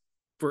there,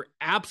 for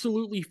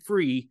absolutely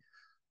free,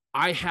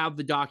 I have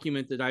the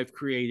document that I've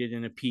created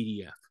in a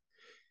PDF.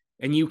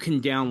 And you can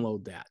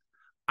download that.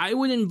 I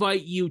would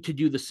invite you to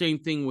do the same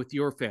thing with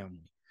your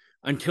family.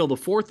 Until the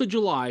 4th of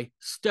July,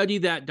 study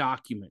that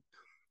document.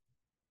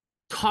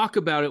 Talk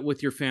about it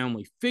with your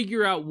family.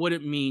 Figure out what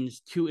it means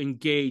to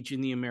engage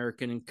in the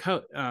American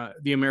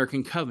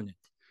Covenant.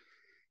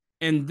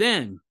 And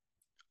then,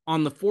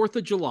 on the 4th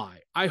of July,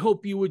 I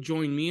hope you would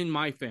join me and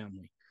my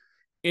family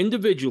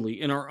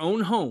individually in our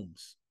own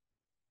homes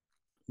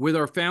with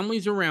our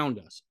families around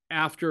us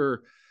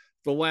after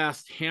the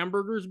last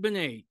hamburger's been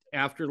ate,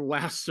 after the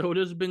last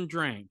soda's been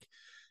drank,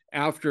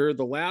 after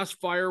the last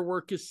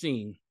firework is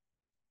seen.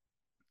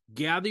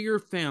 Gather your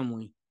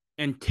family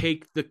and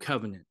take the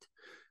covenant.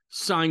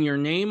 Sign your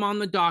name on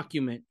the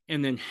document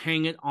and then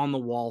hang it on the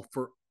wall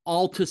for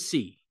all to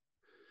see.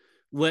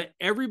 Let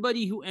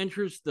everybody who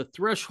enters the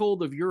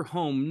threshold of your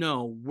home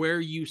know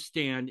where you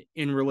stand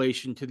in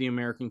relation to the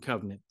American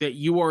Covenant, that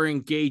you are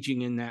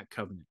engaging in that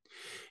covenant.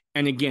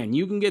 And again,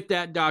 you can get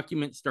that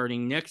document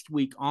starting next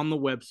week on the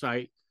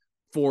website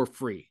for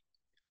free.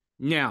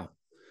 Now,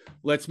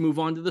 let's move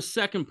on to the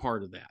second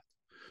part of that,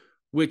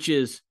 which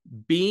is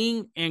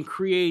being and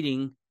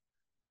creating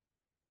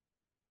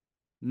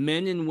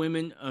men and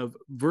women of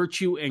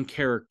virtue and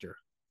character.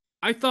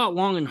 I thought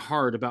long and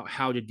hard about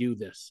how to do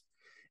this.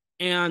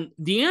 And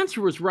the answer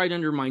was right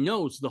under my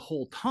nose the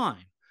whole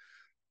time.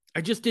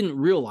 I just didn't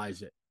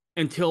realize it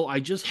until I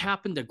just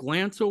happened to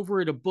glance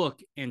over at a book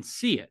and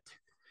see it.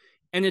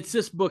 And it's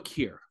this book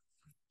here.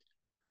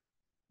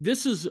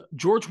 This is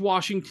George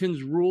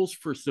Washington's Rules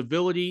for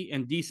Civility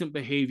and Decent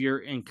Behavior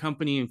in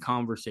Company and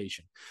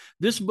Conversation.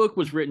 This book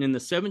was written in the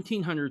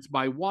 1700s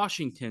by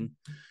Washington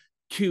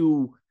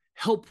to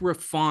help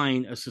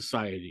refine a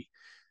society,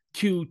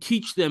 to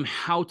teach them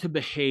how to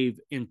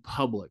behave in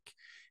public,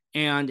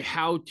 and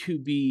how to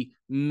be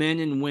men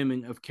and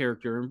women of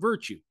character and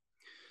virtue.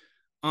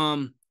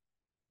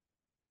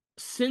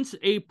 Since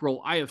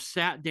April, I have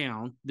sat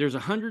down. There's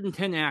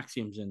 110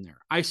 axioms in there.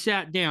 I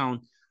sat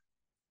down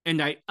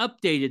and I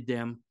updated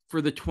them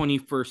for the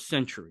 21st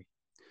century.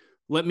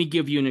 Let me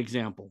give you an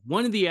example.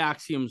 One of the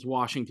axioms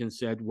Washington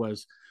said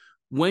was,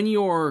 when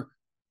you're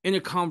in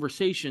a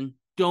conversation,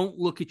 don't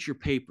look at your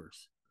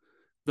papers.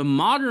 The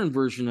modern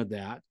version of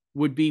that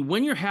would be,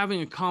 when you're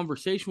having a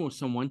conversation with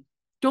someone,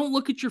 don't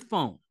look at your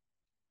phone,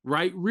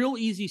 right? Real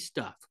easy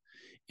stuff.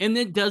 And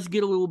it does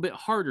get a little bit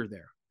harder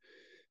there.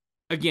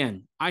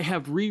 Again, I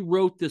have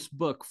rewrote this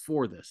book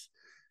for this.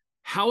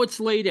 How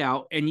it's laid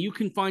out, and you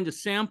can find a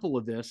sample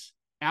of this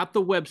at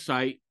the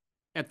website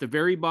at the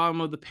very bottom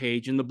of the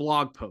page in the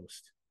blog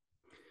post.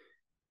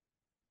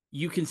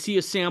 You can see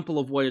a sample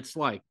of what it's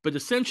like. But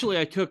essentially,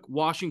 I took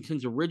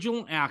Washington's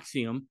original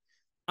axiom.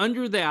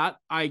 Under that,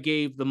 I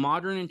gave the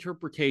modern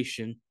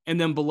interpretation. And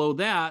then below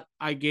that,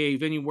 I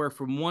gave anywhere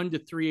from 1 to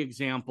 3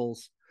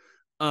 examples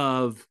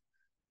of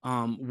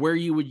where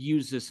you would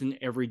use this in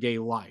everyday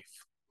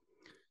life.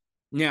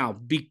 Now,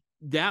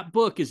 that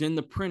book is in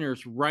the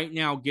printers right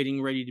now, getting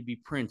ready to be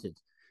printed.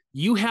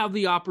 You have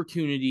the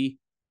opportunity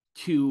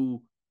to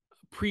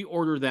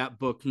pre-order that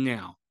book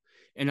now.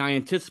 And I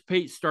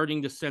anticipate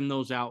starting to send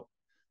those out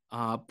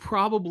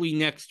probably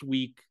next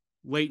week,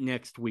 late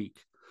next week.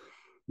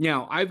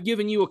 Now, I've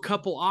given you a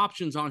couple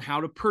options on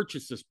how to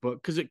purchase this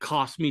book because it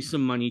cost me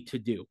some money to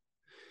do.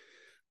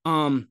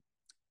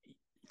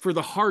 For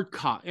the hard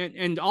copy,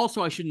 and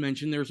also I should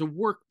mention there's a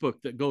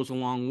workbook that goes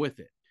along with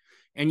it,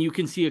 and you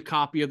can see a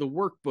copy of the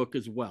workbook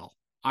as well.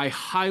 I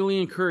highly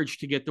encourage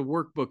to get the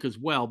workbook as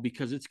well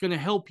because it's going to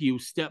help you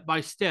step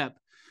by step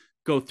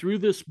go through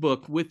this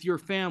book with your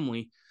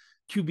family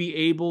to be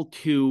able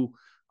to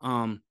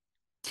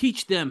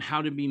teach them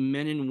how to be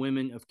men and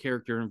women of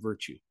character and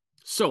virtue.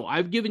 So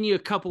I've given you a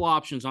couple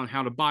options on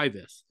how to buy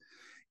this.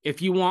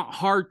 If you want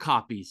hard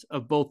copies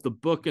of both the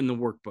book and the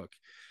workbook,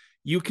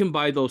 you can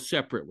buy those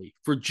separately.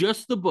 For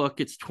just the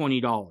book, it's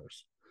 $20.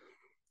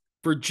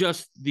 For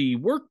just the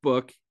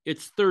workbook,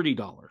 it's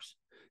 $30.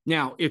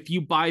 Now, if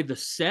you buy the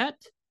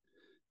set,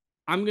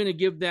 I'm going to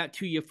give that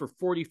to you for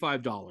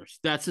 $45.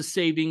 That's a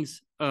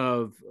savings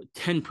of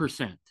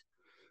 10%.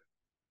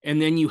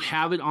 And then you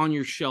have it on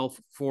your shelf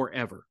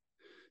forever.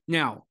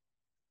 Now,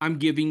 I'm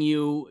giving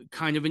you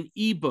kind of an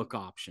ebook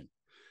option.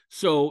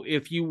 So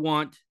if you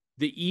want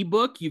the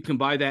ebook, you can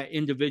buy that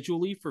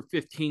individually for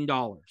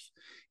 $15.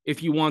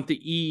 If you want the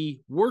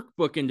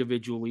e-workbook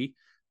individually,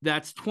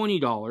 that's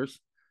 $20.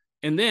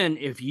 And then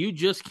if you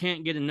just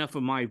can't get enough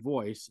of my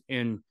voice,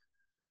 and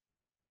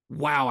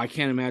wow, I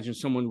can't imagine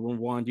someone would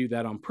want to do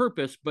that on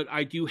purpose, but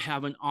I do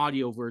have an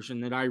audio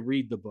version that I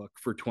read the book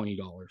for $20.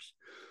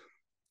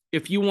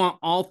 If you want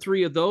all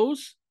three of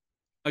those,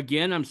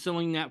 again, I'm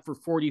selling that for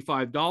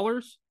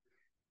 $45,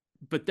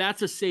 but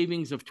that's a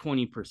savings of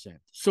 20%.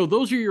 So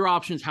those are your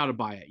options how to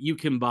buy it. You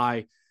can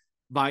buy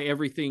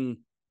everything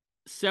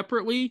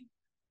separately,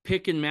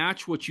 pick and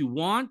match what you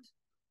want,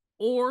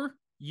 or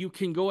you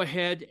can go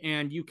ahead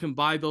and you can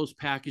buy those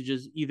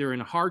packages either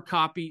in a hard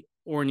copy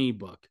or an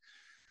ebook.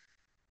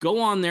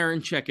 Go on there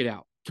and check it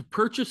out. To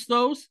purchase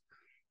those,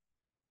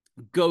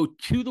 go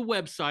to the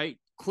website,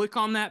 click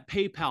on that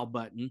PayPal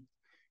button,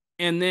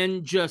 and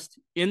then just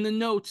in the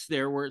notes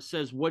there where it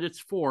says what it's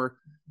for,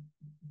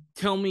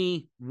 tell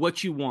me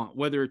what you want,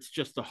 whether it's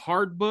just the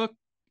hard book,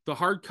 the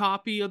hard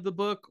copy of the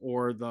book,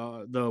 or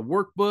the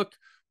workbook,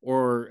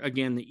 or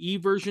again, the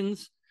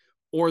e-versions,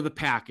 or the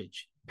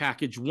package.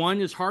 Package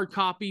 1 is hard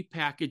copy.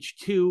 Package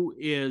 2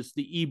 is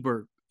the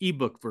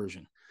ebook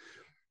version.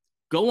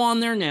 Go on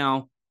there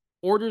now,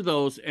 order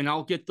those, and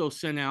I'll get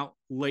those sent out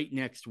late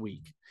next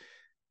week.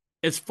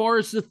 As far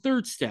as the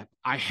third step,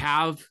 I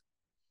have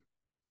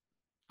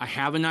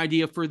an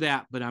idea for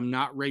that, but I'm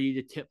not ready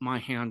to tip my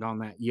hand on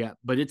that yet.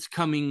 But it's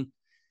coming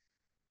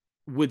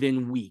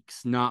within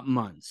weeks, not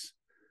months.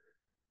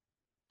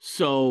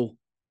 So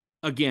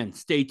again,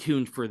 stay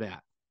tuned for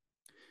that.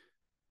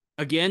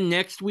 Again,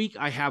 next week,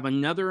 I have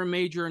another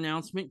major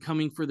announcement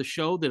coming for the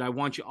show that I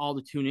want you all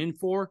to tune in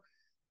for,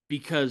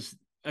 because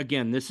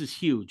again, this is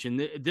huge.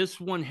 And this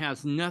one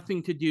has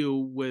nothing to do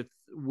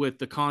with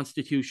the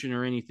Constitution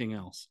or anything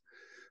else.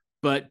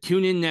 But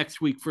tune in next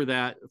week for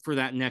that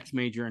next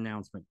major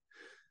announcement.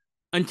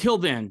 Until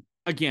then,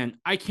 again,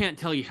 I can't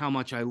tell you how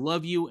much I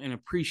love you and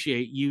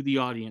appreciate you, the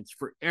audience,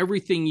 for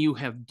everything you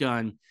have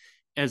done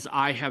as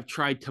I have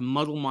tried to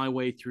muddle my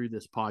way through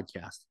this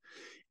podcast.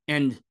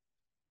 And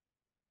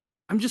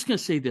I'm just going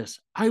to say this.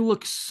 I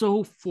look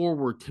so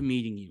forward to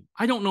meeting you.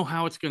 I don't know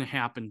how it's going to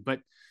happen, but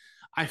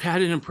I've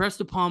had it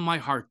impressed upon my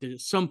heart that at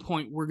some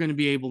point we're going to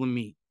be able to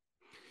meet.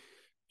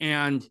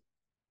 And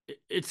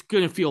it's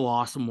going to feel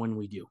awesome when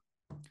we do.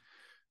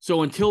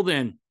 So until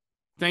then,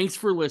 thanks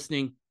for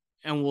listening,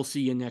 and we'll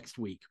see you next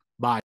week.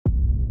 Bye.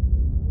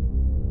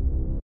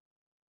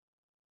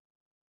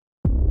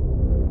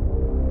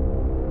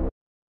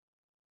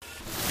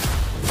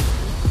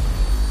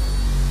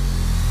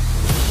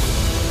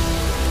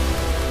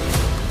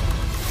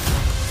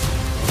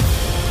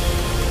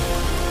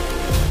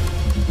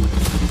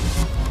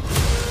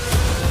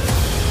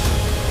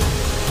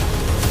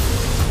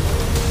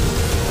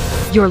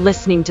 You're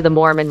listening to the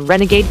Mormon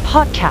Renegade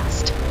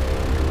Podcast.